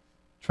weapons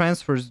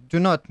transfers do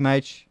not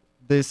match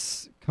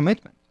this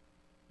commitment.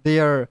 They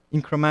are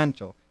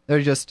incremental.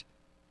 They're just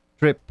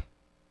drip.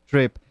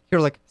 Here are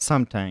like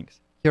some tanks.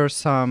 Here are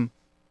some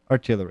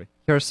artillery.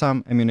 Here are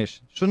some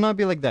ammunition. Should not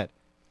be like that.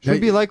 Should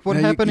be like what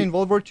happened in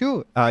World War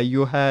II.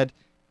 You had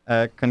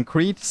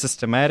concrete,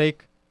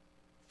 systematic,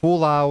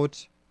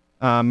 full-out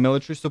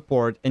military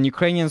support, and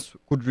Ukrainians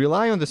could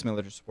rely on this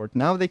military support.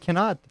 Now they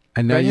cannot.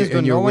 And now Ukrainians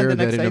don't you're know when aware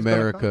the next that in day is gonna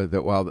America,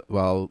 that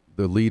while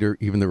the leader,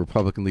 even the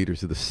Republican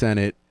leaders of the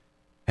Senate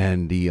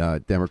and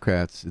the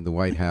Democrats in the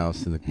White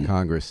House and the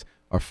Congress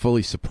are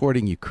fully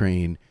supporting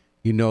Ukraine,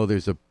 you know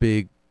there's a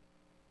big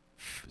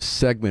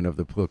segment of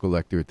the political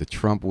electorate, the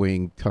Trump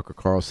wing, Tucker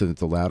Carlson is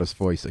the loudest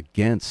voice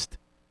against.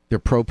 They're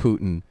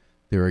pro-Putin.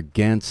 They're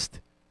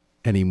against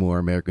any more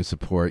American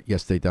support.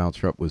 Yesterday, Donald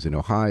Trump was in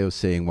Ohio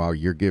saying, while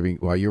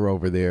you're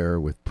over there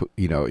with,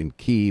 in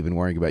Kyiv and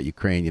worrying about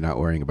Ukraine, you're not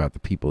worrying about the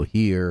people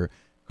here.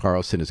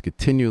 Carlson is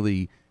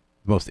continually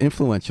the most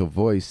influential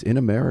voice in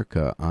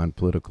America on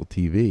political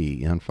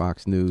TV, on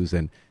Fox News,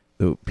 and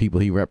the people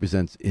he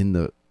represents in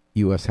the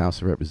U.S.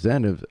 House of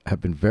Representatives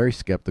have been very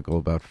skeptical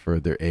about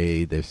further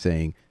aid. They're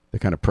saying they're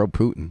kind of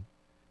pro-Putin,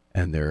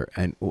 and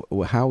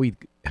how are you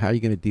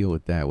going to deal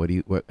with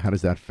that? How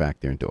does that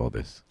factor into all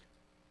this?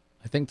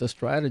 I think the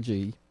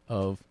strategy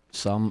of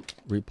some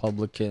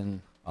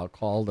Republican, I'll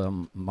call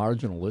them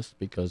marginalists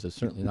because it's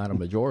certainly not a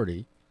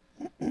majority,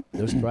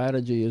 their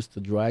strategy is to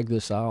drag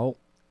this out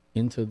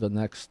into the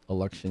next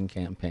election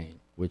campaign,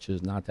 which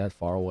is not that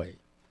far away.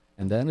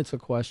 And then it's a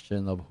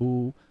question of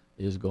who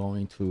is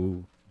going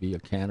to be a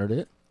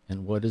candidate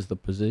and what is the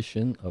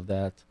position of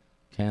that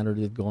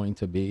candidate going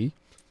to be.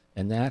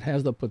 And that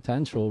has the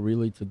potential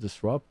really to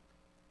disrupt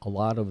a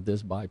lot of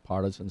this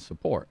bipartisan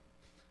support.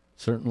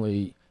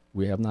 Certainly,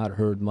 we have not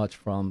heard much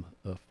from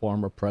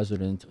former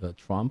President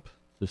Trump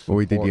to support. What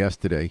we did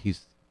yesterday,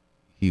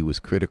 he was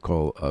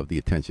critical of the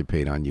attention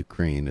paid on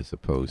Ukraine as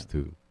opposed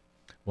to.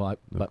 Well,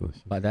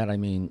 by that I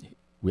mean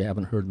we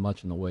haven't heard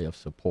much in the way of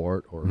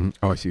support or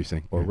Oh, I see what you're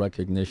saying. or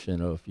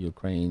recognition of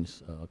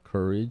Ukraine's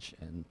courage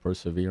and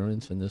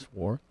perseverance in this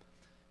war.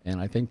 And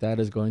I think that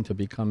is going to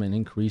become an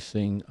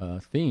increasing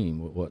theme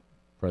with what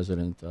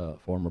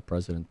former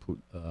President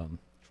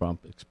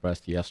Trump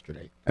expressed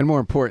yesterday. And more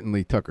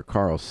importantly, Tucker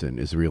Carlson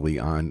is really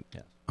on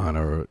Yes.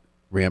 a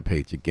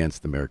rampage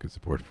against American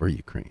support for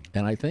Ukraine.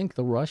 And I think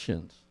the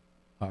Russians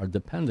are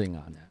depending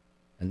on that.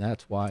 And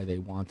that's why they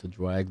want to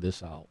drag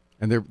this out.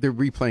 And they're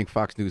replaying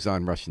Fox News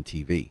on Russian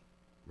TV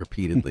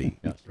repeatedly.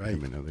 Yes. Right.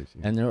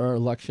 And there are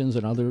elections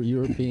in other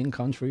European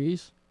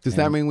countries. Does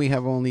that mean we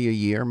have only a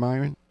year,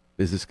 Myron?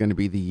 Is this going to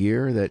be the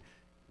year that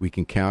we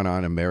can count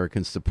on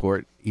American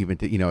support, even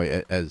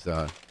to as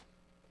it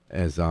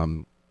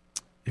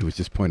was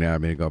just pointed out a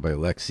minute ago by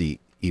Alexi.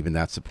 Even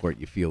that support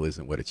you feel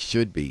isn't what it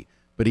should be.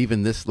 But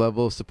even this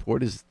level of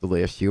support is the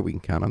last year we can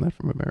count on that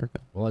from America.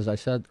 Well, as I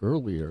said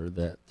earlier,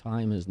 that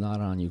time is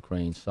not on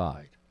Ukraine's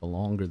side. The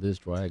longer this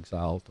drags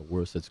out, the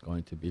worse it's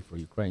going to be for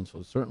Ukraine.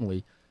 So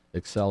certainly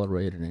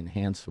accelerate and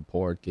enhance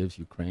support gives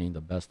Ukraine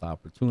the best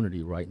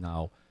opportunity right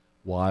now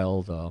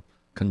while the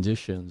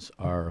conditions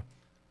are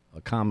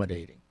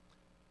accommodating.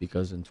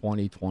 Because in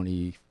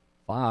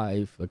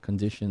 2025, the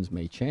conditions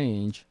may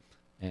change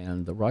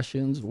and the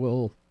Russians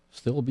will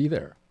still be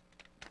there.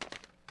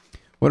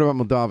 What about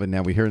Moldova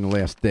now? We heard in the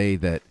last day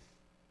that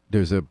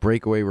there's a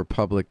breakaway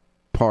republic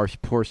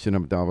portion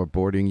of Moldova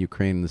bordering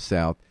Ukraine in the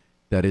south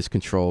that is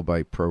controlled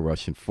by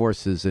pro-Russian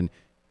forces. And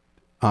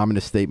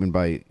ominous statement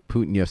by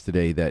Putin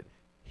yesterday that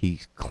he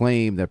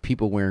claimed that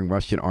people wearing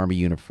Russian army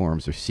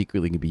uniforms are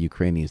secretly going to be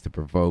Ukrainians to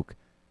provoke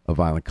a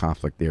violent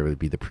conflict there would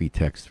be the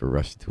pretext for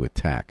Russia to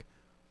attack.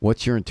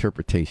 What's your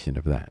interpretation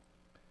of that?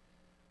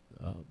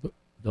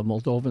 The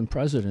Moldovan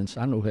president,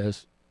 Sanu,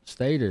 has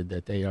stated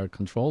that they are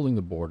controlling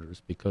the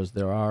borders because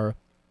there are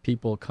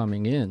people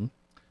coming in,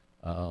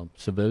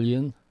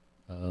 civilian,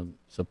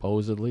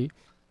 supposedly,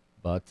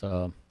 but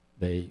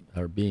they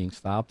are being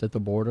stopped at the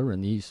border,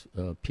 and these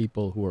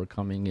people who are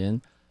coming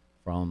in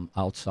from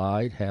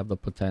outside have the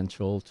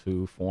potential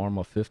to form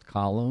a fifth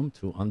column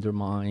to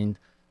undermine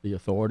the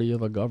authority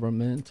of a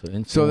government, to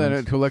influence. So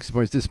then, to Alexis'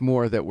 point, is this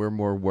more that we're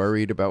more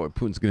worried about what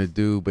Putin's going to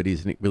do, but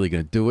he's not really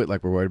going to do it?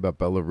 Like we're worried about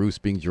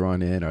Belarus being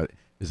drawn in, or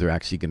is there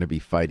actually going to be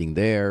fighting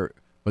there?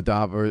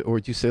 Moldova, or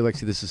would you say,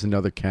 Alexi, this is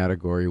another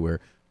category where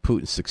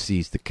Putin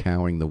succeeds to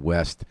cowing the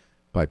West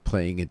by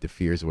playing into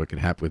fears of what can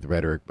happen with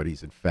rhetoric, but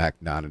he's in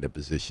fact not in a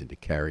position to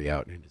carry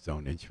out in his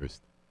own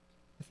interest?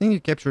 I think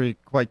you captured it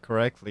quite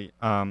correctly.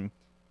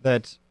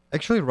 That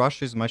actually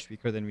Russia is much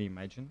weaker than we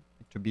imagine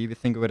it to be. We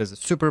think of it as a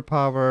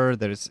superpower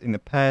that is in the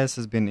past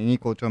has been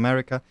unequal to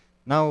America.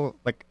 Now,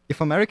 like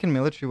if American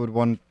military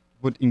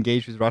would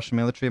engage with Russian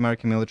military,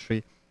 American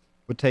military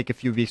would take a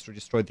few weeks to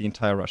destroy the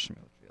entire Russian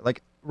military.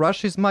 Like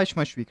Russia is much,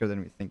 much weaker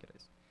than we think it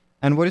is.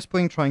 And what is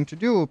Putin trying to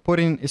do?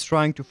 Putin is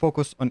trying to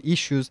focus on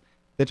issues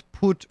that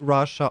put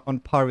Russia on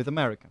par with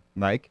America,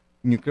 like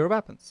nuclear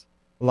weapons,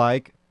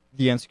 like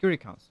the UN Security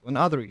Council, and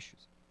other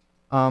issues.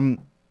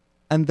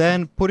 And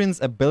then Putin's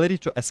ability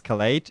to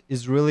escalate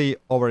is really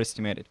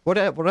overestimated. What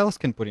else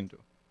can Putin do?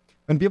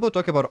 When people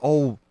talk about,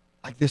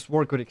 like this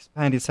war could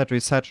expand,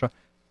 etc.,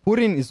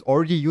 Putin is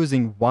already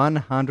using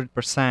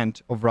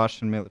 100% of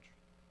Russian military.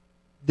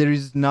 There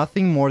is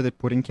nothing more that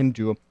Putin can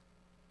do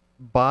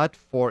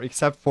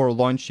except for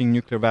launching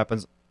nuclear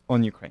weapons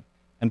on Ukraine.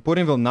 And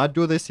Putin will not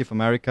do this if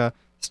America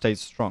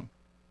stays strong.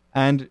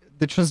 And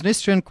the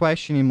Transnistrian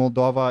question in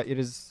Moldova, it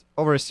is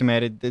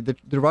overestimated.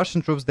 The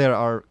Russian troops there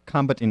are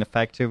combat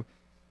ineffective.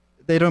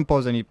 They don't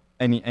pose any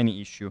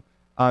issue.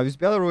 With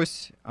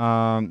Belarus,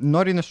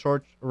 not in the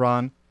short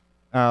run,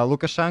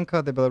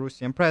 Lukashenko, the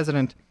Belarusian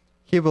president,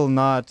 he will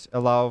not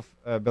allow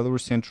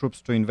Belarusian troops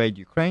to invade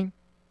Ukraine.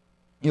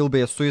 It will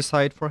be a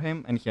suicide for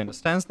him, and he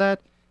understands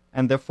that,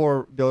 and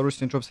therefore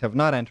Belarusian troops have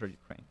not entered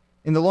Ukraine.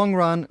 In the long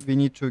run, we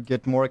need to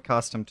get more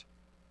accustomed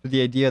to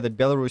the idea that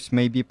Belarus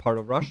may be part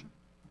of Russia.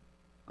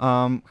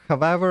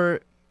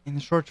 However, in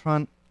the short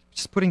run,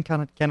 just Putin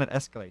cannot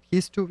escalate.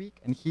 He's too weak,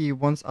 and he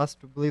wants us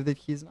to believe that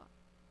he's not.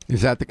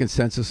 Is that the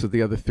consensus of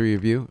the other three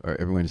of you? Or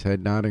everyone's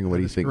head nodding? Or what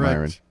do you think,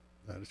 Myron?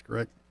 That is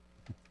correct.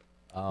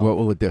 What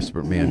will a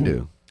desperate man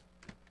do?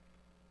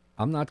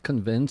 I'm not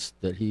convinced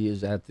that he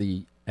is at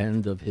the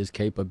end of his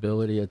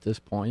capability at this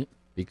point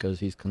because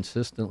he's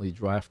consistently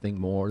drafting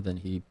more than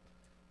he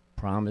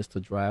promised to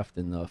draft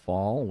in the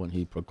fall when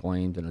he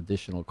proclaimed an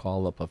additional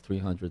call-up of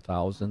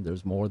 300,000.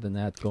 There's more than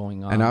that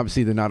going on. And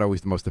obviously they're not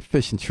always the most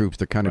efficient troops.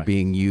 They're kind of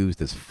being used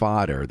as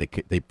fodder.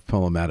 They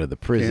pull them out of the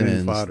prisons.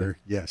 Cannon fodder,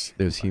 yes.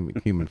 There's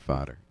human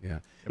fodder, yeah.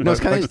 It's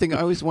kind of interesting.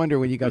 I always wonder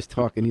when you guys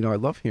talk, and I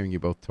love hearing you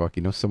both talk.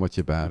 You know so much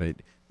about it.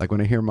 Like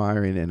when I hear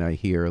Myron and I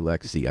hear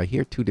Alexi, I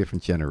hear two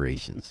different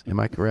generations. Am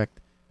I correct?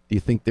 Do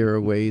you think there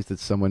are ways that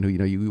someone who,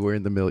 you were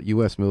in the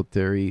U.S.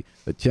 military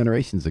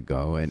generations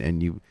ago,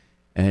 and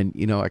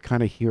I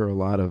kind of hear a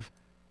lot of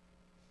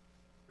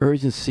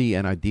urgency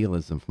and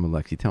idealism from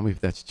Alexi. Tell me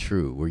if that's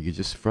true, where you're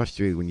just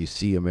frustrated when you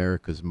see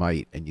America's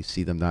might and you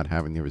see them not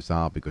having the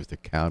resolve because they're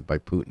cowed by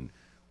Putin.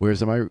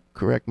 Whereas, am I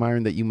correct,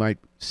 Myron, that you might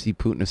see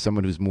Putin as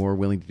someone who's more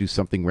willing to do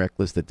something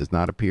reckless that does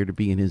not appear to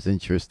be in his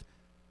interest?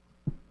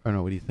 I don't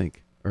know. What do you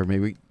think? Or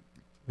maybe...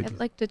 I'd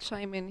like to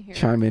chime in here.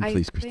 Chime in,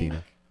 please,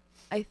 Christina.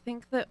 I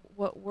think that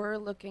what we're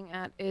looking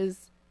at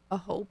is a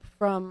hope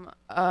from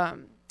a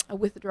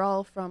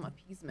withdrawal from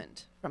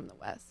appeasement from the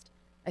West.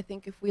 I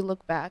think if we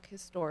look back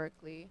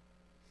historically,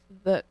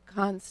 the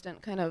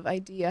constant kind of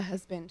idea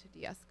has been to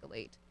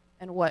de-escalate.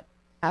 And what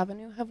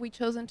avenue have we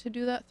chosen to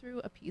do that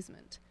through?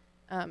 Appeasement.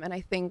 And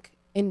I think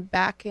in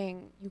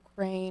backing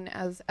Ukraine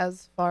as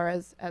far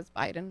as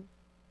Biden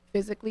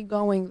physically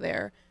going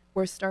there,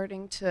 we're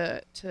starting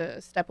to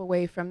step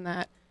away from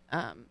that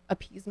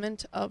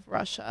appeasement of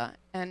Russia.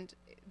 And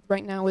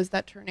right now is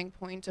that turning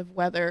point of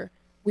whether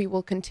we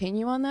will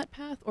continue on that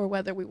path or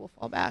whether we will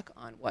fall back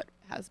on what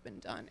has been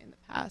done in the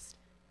past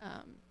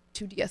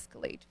to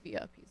de-escalate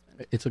via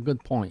appeasement. It's a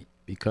good point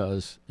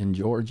because in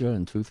Georgia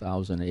in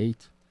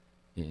 2008,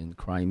 in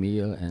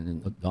Crimea and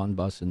in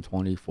Donbass in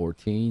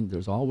 2014,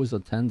 there's always a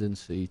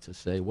tendency to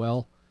say,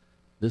 well,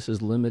 this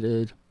is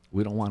limited.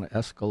 We don't want to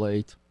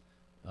escalate.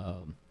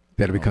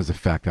 That it becomes a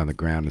fact on the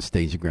ground and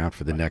staging ground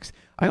for the next.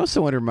 I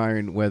also wonder,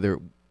 Myron, whether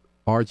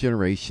our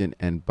generation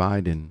and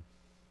Biden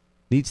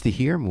needs to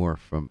hear more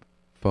from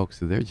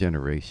folks of their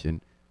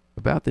generation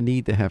about the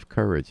need to have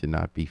courage and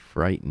not be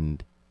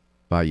frightened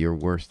by your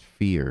worst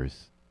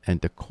fears,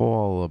 and to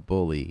call a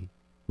bully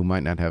who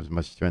might not have as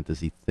much strength as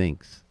he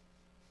thinks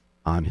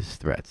on his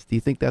threats. Do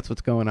you think that's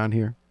what's going on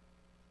here?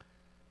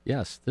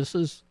 Yes, this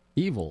is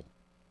evil.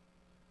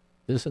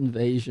 This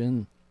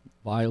invasion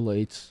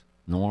violates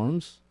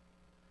norms.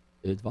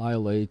 It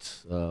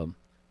violates the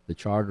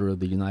Charter of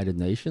the United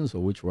Nations,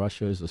 of which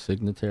Russia is a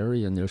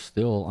signatory, and they're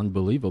still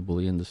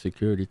unbelievably in the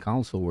Security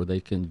Council where they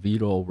can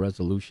veto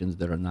resolutions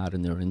that are not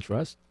in their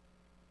interest,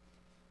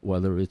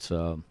 whether it's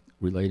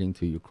relating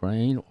to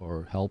Ukraine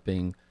or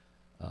helping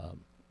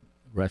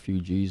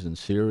refugees in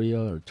Syria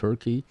or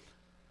Turkey.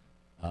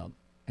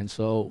 And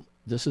so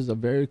this is a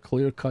very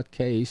clear-cut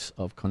case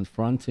of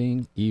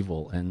confronting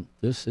evil, and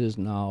this is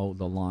now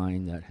the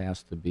line that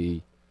has to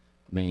be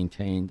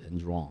maintained and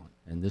drawn.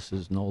 And this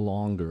is no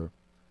longer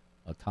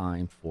a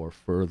time for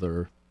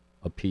further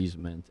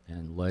appeasement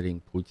and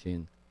letting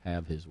Putin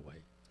have his way.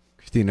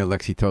 Christina,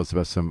 Alexei told us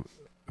about some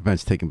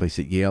events taking place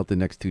at Yale the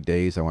next 2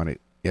 days. I want to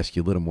ask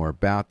you a little more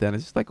about that. I'd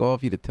just like all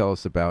of you to tell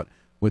us about,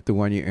 with the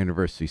one-year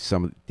anniversary,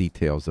 some of the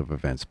details of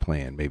events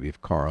planned. Maybe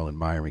if Carl and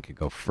Myron could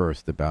go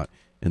first about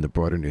in the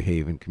broader New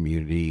Haven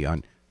community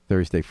on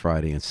Thursday,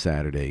 Friday, and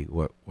Saturday,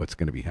 what's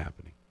going to be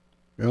happening?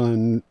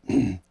 Well,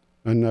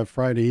 on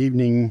Friday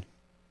evening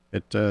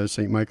at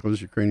St.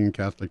 Michael's Ukrainian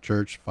Catholic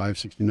Church,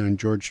 569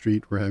 George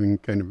Street, we're having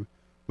kind of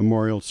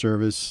memorial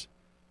service.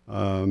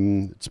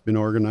 It's been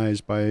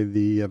organized by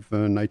the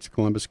Knights of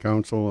Columbus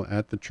Council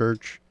at the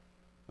church.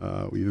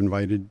 We've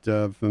invited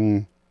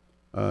Senator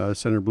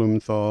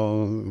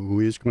Blumenthal, who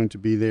is going to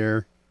be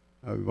there.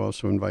 We've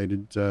also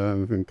invited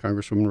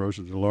Congresswoman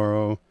Rosa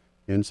DeLauro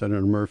and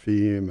Senator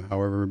Murphy.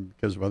 However,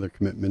 because of other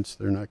commitments,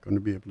 they're not going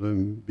to be able to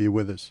be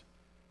with us.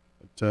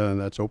 But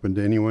that's open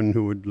to anyone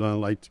who would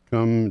like to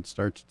come. It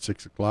starts at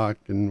 6 o'clock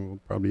and will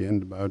probably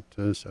end about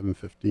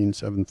 7:15,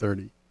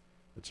 7:30.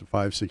 It's at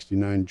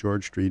 569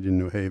 George Street in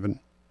New Haven.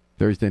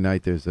 Thursday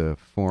night, there's a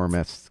forum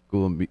at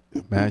School of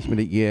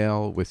Management at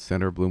Yale with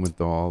Senator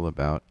Blumenthal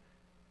about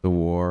the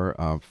war.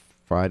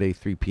 Friday,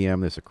 3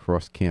 p.m., there's a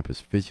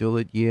cross-campus vigil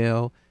at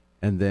Yale.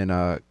 And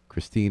then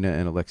Christina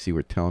and Alexei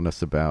were telling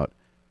us about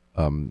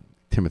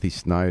Timothy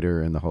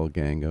Snyder and the whole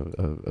gang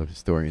of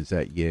historians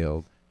at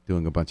Yale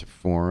doing a bunch of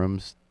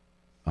forums.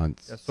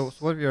 So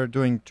what we are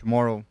doing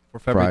tomorrow for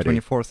February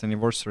 24th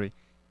anniversary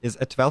is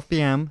at 12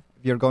 p.m.,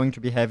 we are going to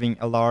be having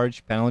a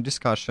large panel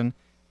discussion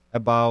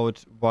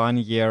about 1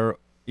 year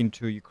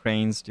into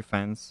Ukraine's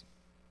defense.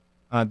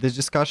 This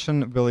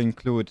discussion will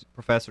include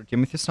Professor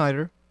Timothy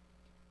Snyder,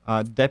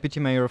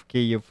 Deputy Mayor of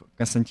Kyiv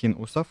Konstantin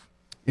Usov.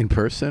 In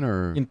person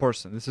or? In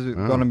person. This is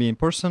going to be in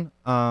person.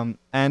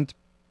 And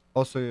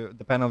also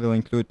the panel will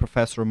include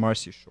Professor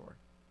Marcy Shore.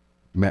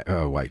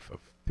 Wife of.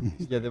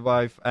 Yeah, the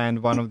wife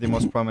and one of the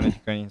most prominent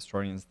Ukrainian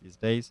historians these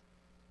days.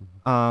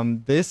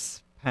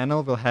 This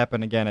panel will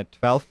happen again at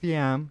 12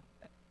 p.m.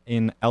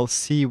 in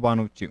LC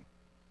 102.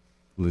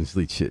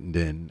 Lindsley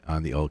Chittenden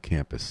on the old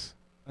campus.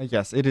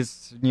 Yes, it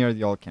is near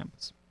the old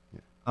campus.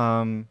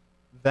 Yeah.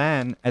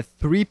 Then at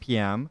 3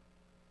 p.m.,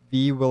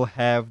 we will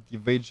have the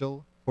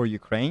vigil for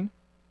Ukraine.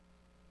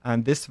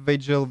 And this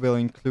vigil will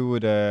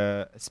include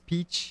a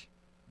speech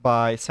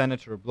by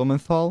Senator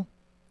Blumenthal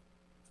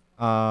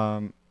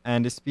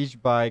and a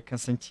speech by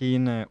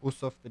Konstantin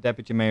Usov, the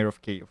deputy mayor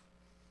of Kyiv.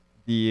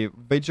 The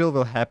vigil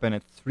will happen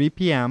at 3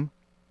 p.m.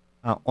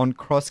 On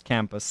cross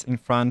campus in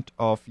front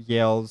of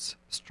Yale's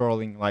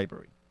Sterling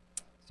Library.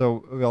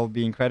 So we'll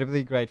be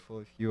incredibly grateful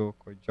if you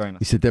could join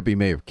us. You said deputy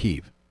mayor of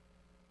Kyiv.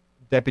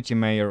 Deputy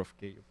mayor of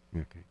Kyiv.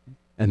 Okay.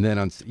 And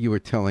then you were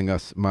telling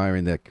us,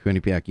 Myron, that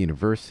Quinnipiac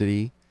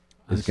University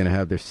is going to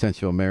have their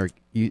Central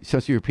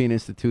European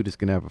Institute is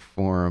going to have a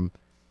forum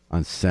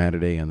on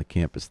Saturday on the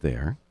campus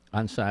there.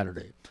 On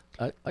Saturday.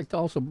 I'd like to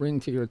also bring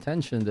to your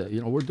attention that,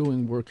 we're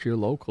doing work here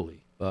locally.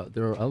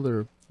 There are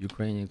other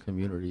Ukrainian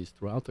communities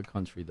throughout the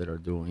country that are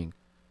doing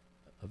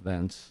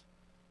events.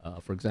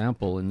 For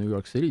example, in New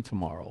York City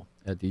tomorrow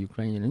at the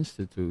Ukrainian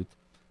Institute,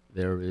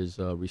 there is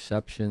a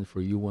reception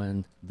for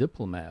UN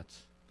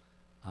diplomats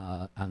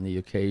on the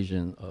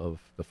occasion of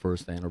the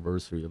first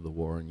anniversary of the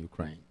war in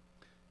Ukraine.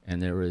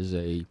 And there is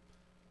a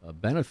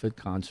benefit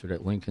concert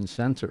at Lincoln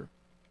Center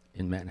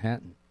in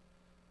Manhattan.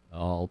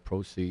 All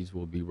proceeds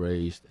will be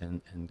raised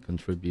and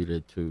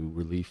contributed to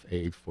relief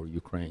aid for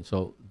Ukraine.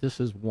 So this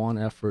is one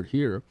effort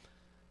here,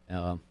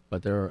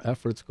 but there are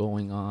efforts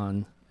going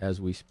on as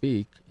we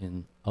speak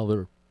in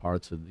other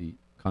parts of the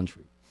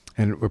country.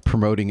 And we're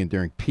promoting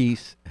Enduring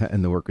Peace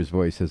and the Workers'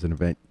 Voice as an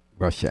event,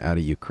 Russia Out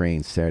of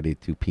Ukraine, Saturday,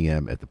 2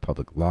 p.m. at the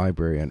Public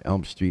Library on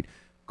Elm Street.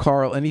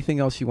 Carl, anything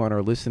else you want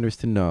our listeners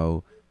to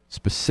know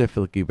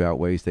specifically about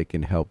ways they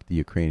can help the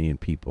Ukrainian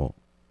people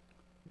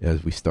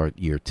as we start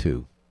year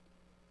 2?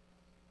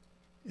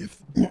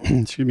 If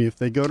excuse me, if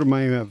they go to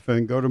my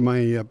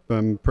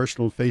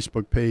personal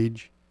Facebook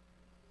page,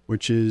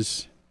 which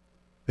is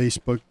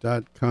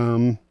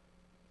facebook.com,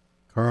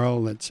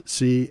 Carl, that's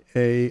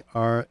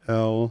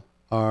CARLR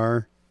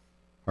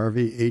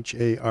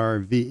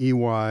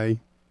HARVEY.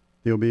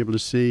 They'll be able to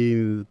see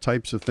the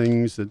types of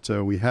things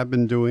that we have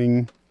been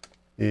doing,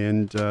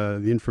 and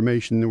the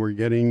information that we're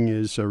getting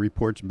is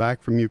reports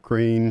back from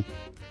Ukraine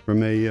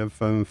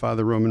from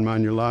Father Roman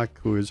Manulak,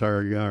 who is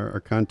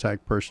our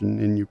contact person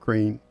in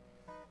Ukraine.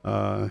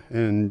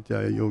 And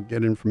you'll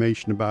get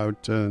information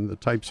about the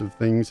types of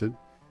things that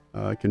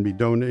can be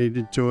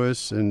donated to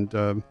us,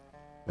 and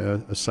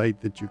a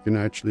site that you can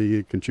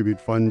actually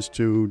contribute funds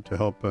to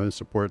help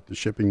support the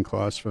shipping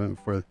costs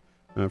for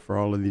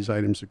all of these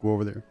items that go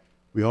over there.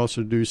 We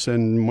also do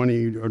send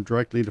money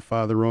directly to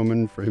Father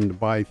Roman for him to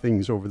buy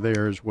things over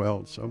there as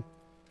well. So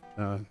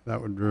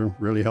that would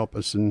really help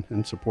us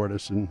and support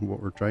us in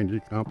what we're trying to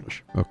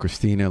accomplish. Well,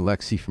 Christina,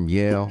 Lexi from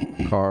Yale,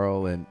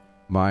 Carl, and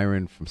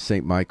Myron from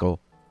St. Michael,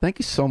 thank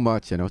you so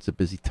much. I know it's a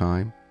busy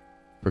time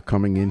for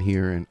coming in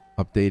here and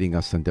updating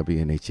us on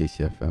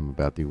WNHH-FM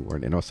about the war.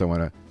 And also I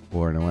want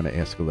to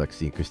ask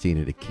Alexi and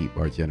Christina to keep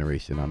our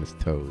generation on its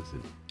toes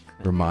and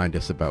remind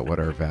us about what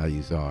our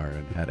values are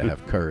and how to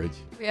have courage.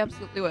 We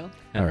absolutely will.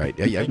 All right.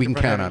 Yeah, we can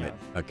count on it.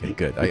 Okay,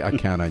 good. I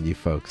count on you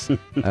folks.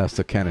 I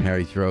also count on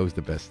Harry Droz,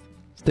 the best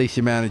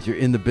station manager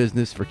in the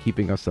business, for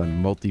keeping us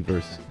on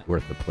multiverse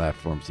worth of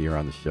platforms here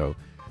on the show.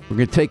 We're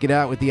going to take it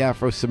out with the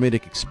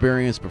Afro-Semitic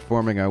Experience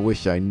performing I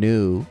Wish I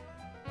Knew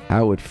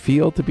How It Would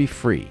Feel to Be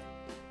Free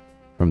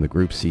from the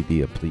group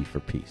CD A Plea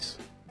for Peace.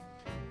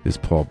 This is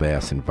Paul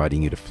Bass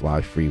inviting you to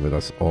fly free with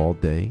us all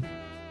day,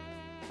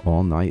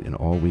 all night, and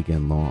all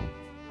weekend long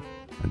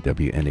on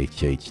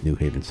WNHH, New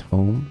Haven's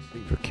home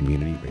for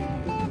community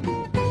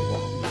radio.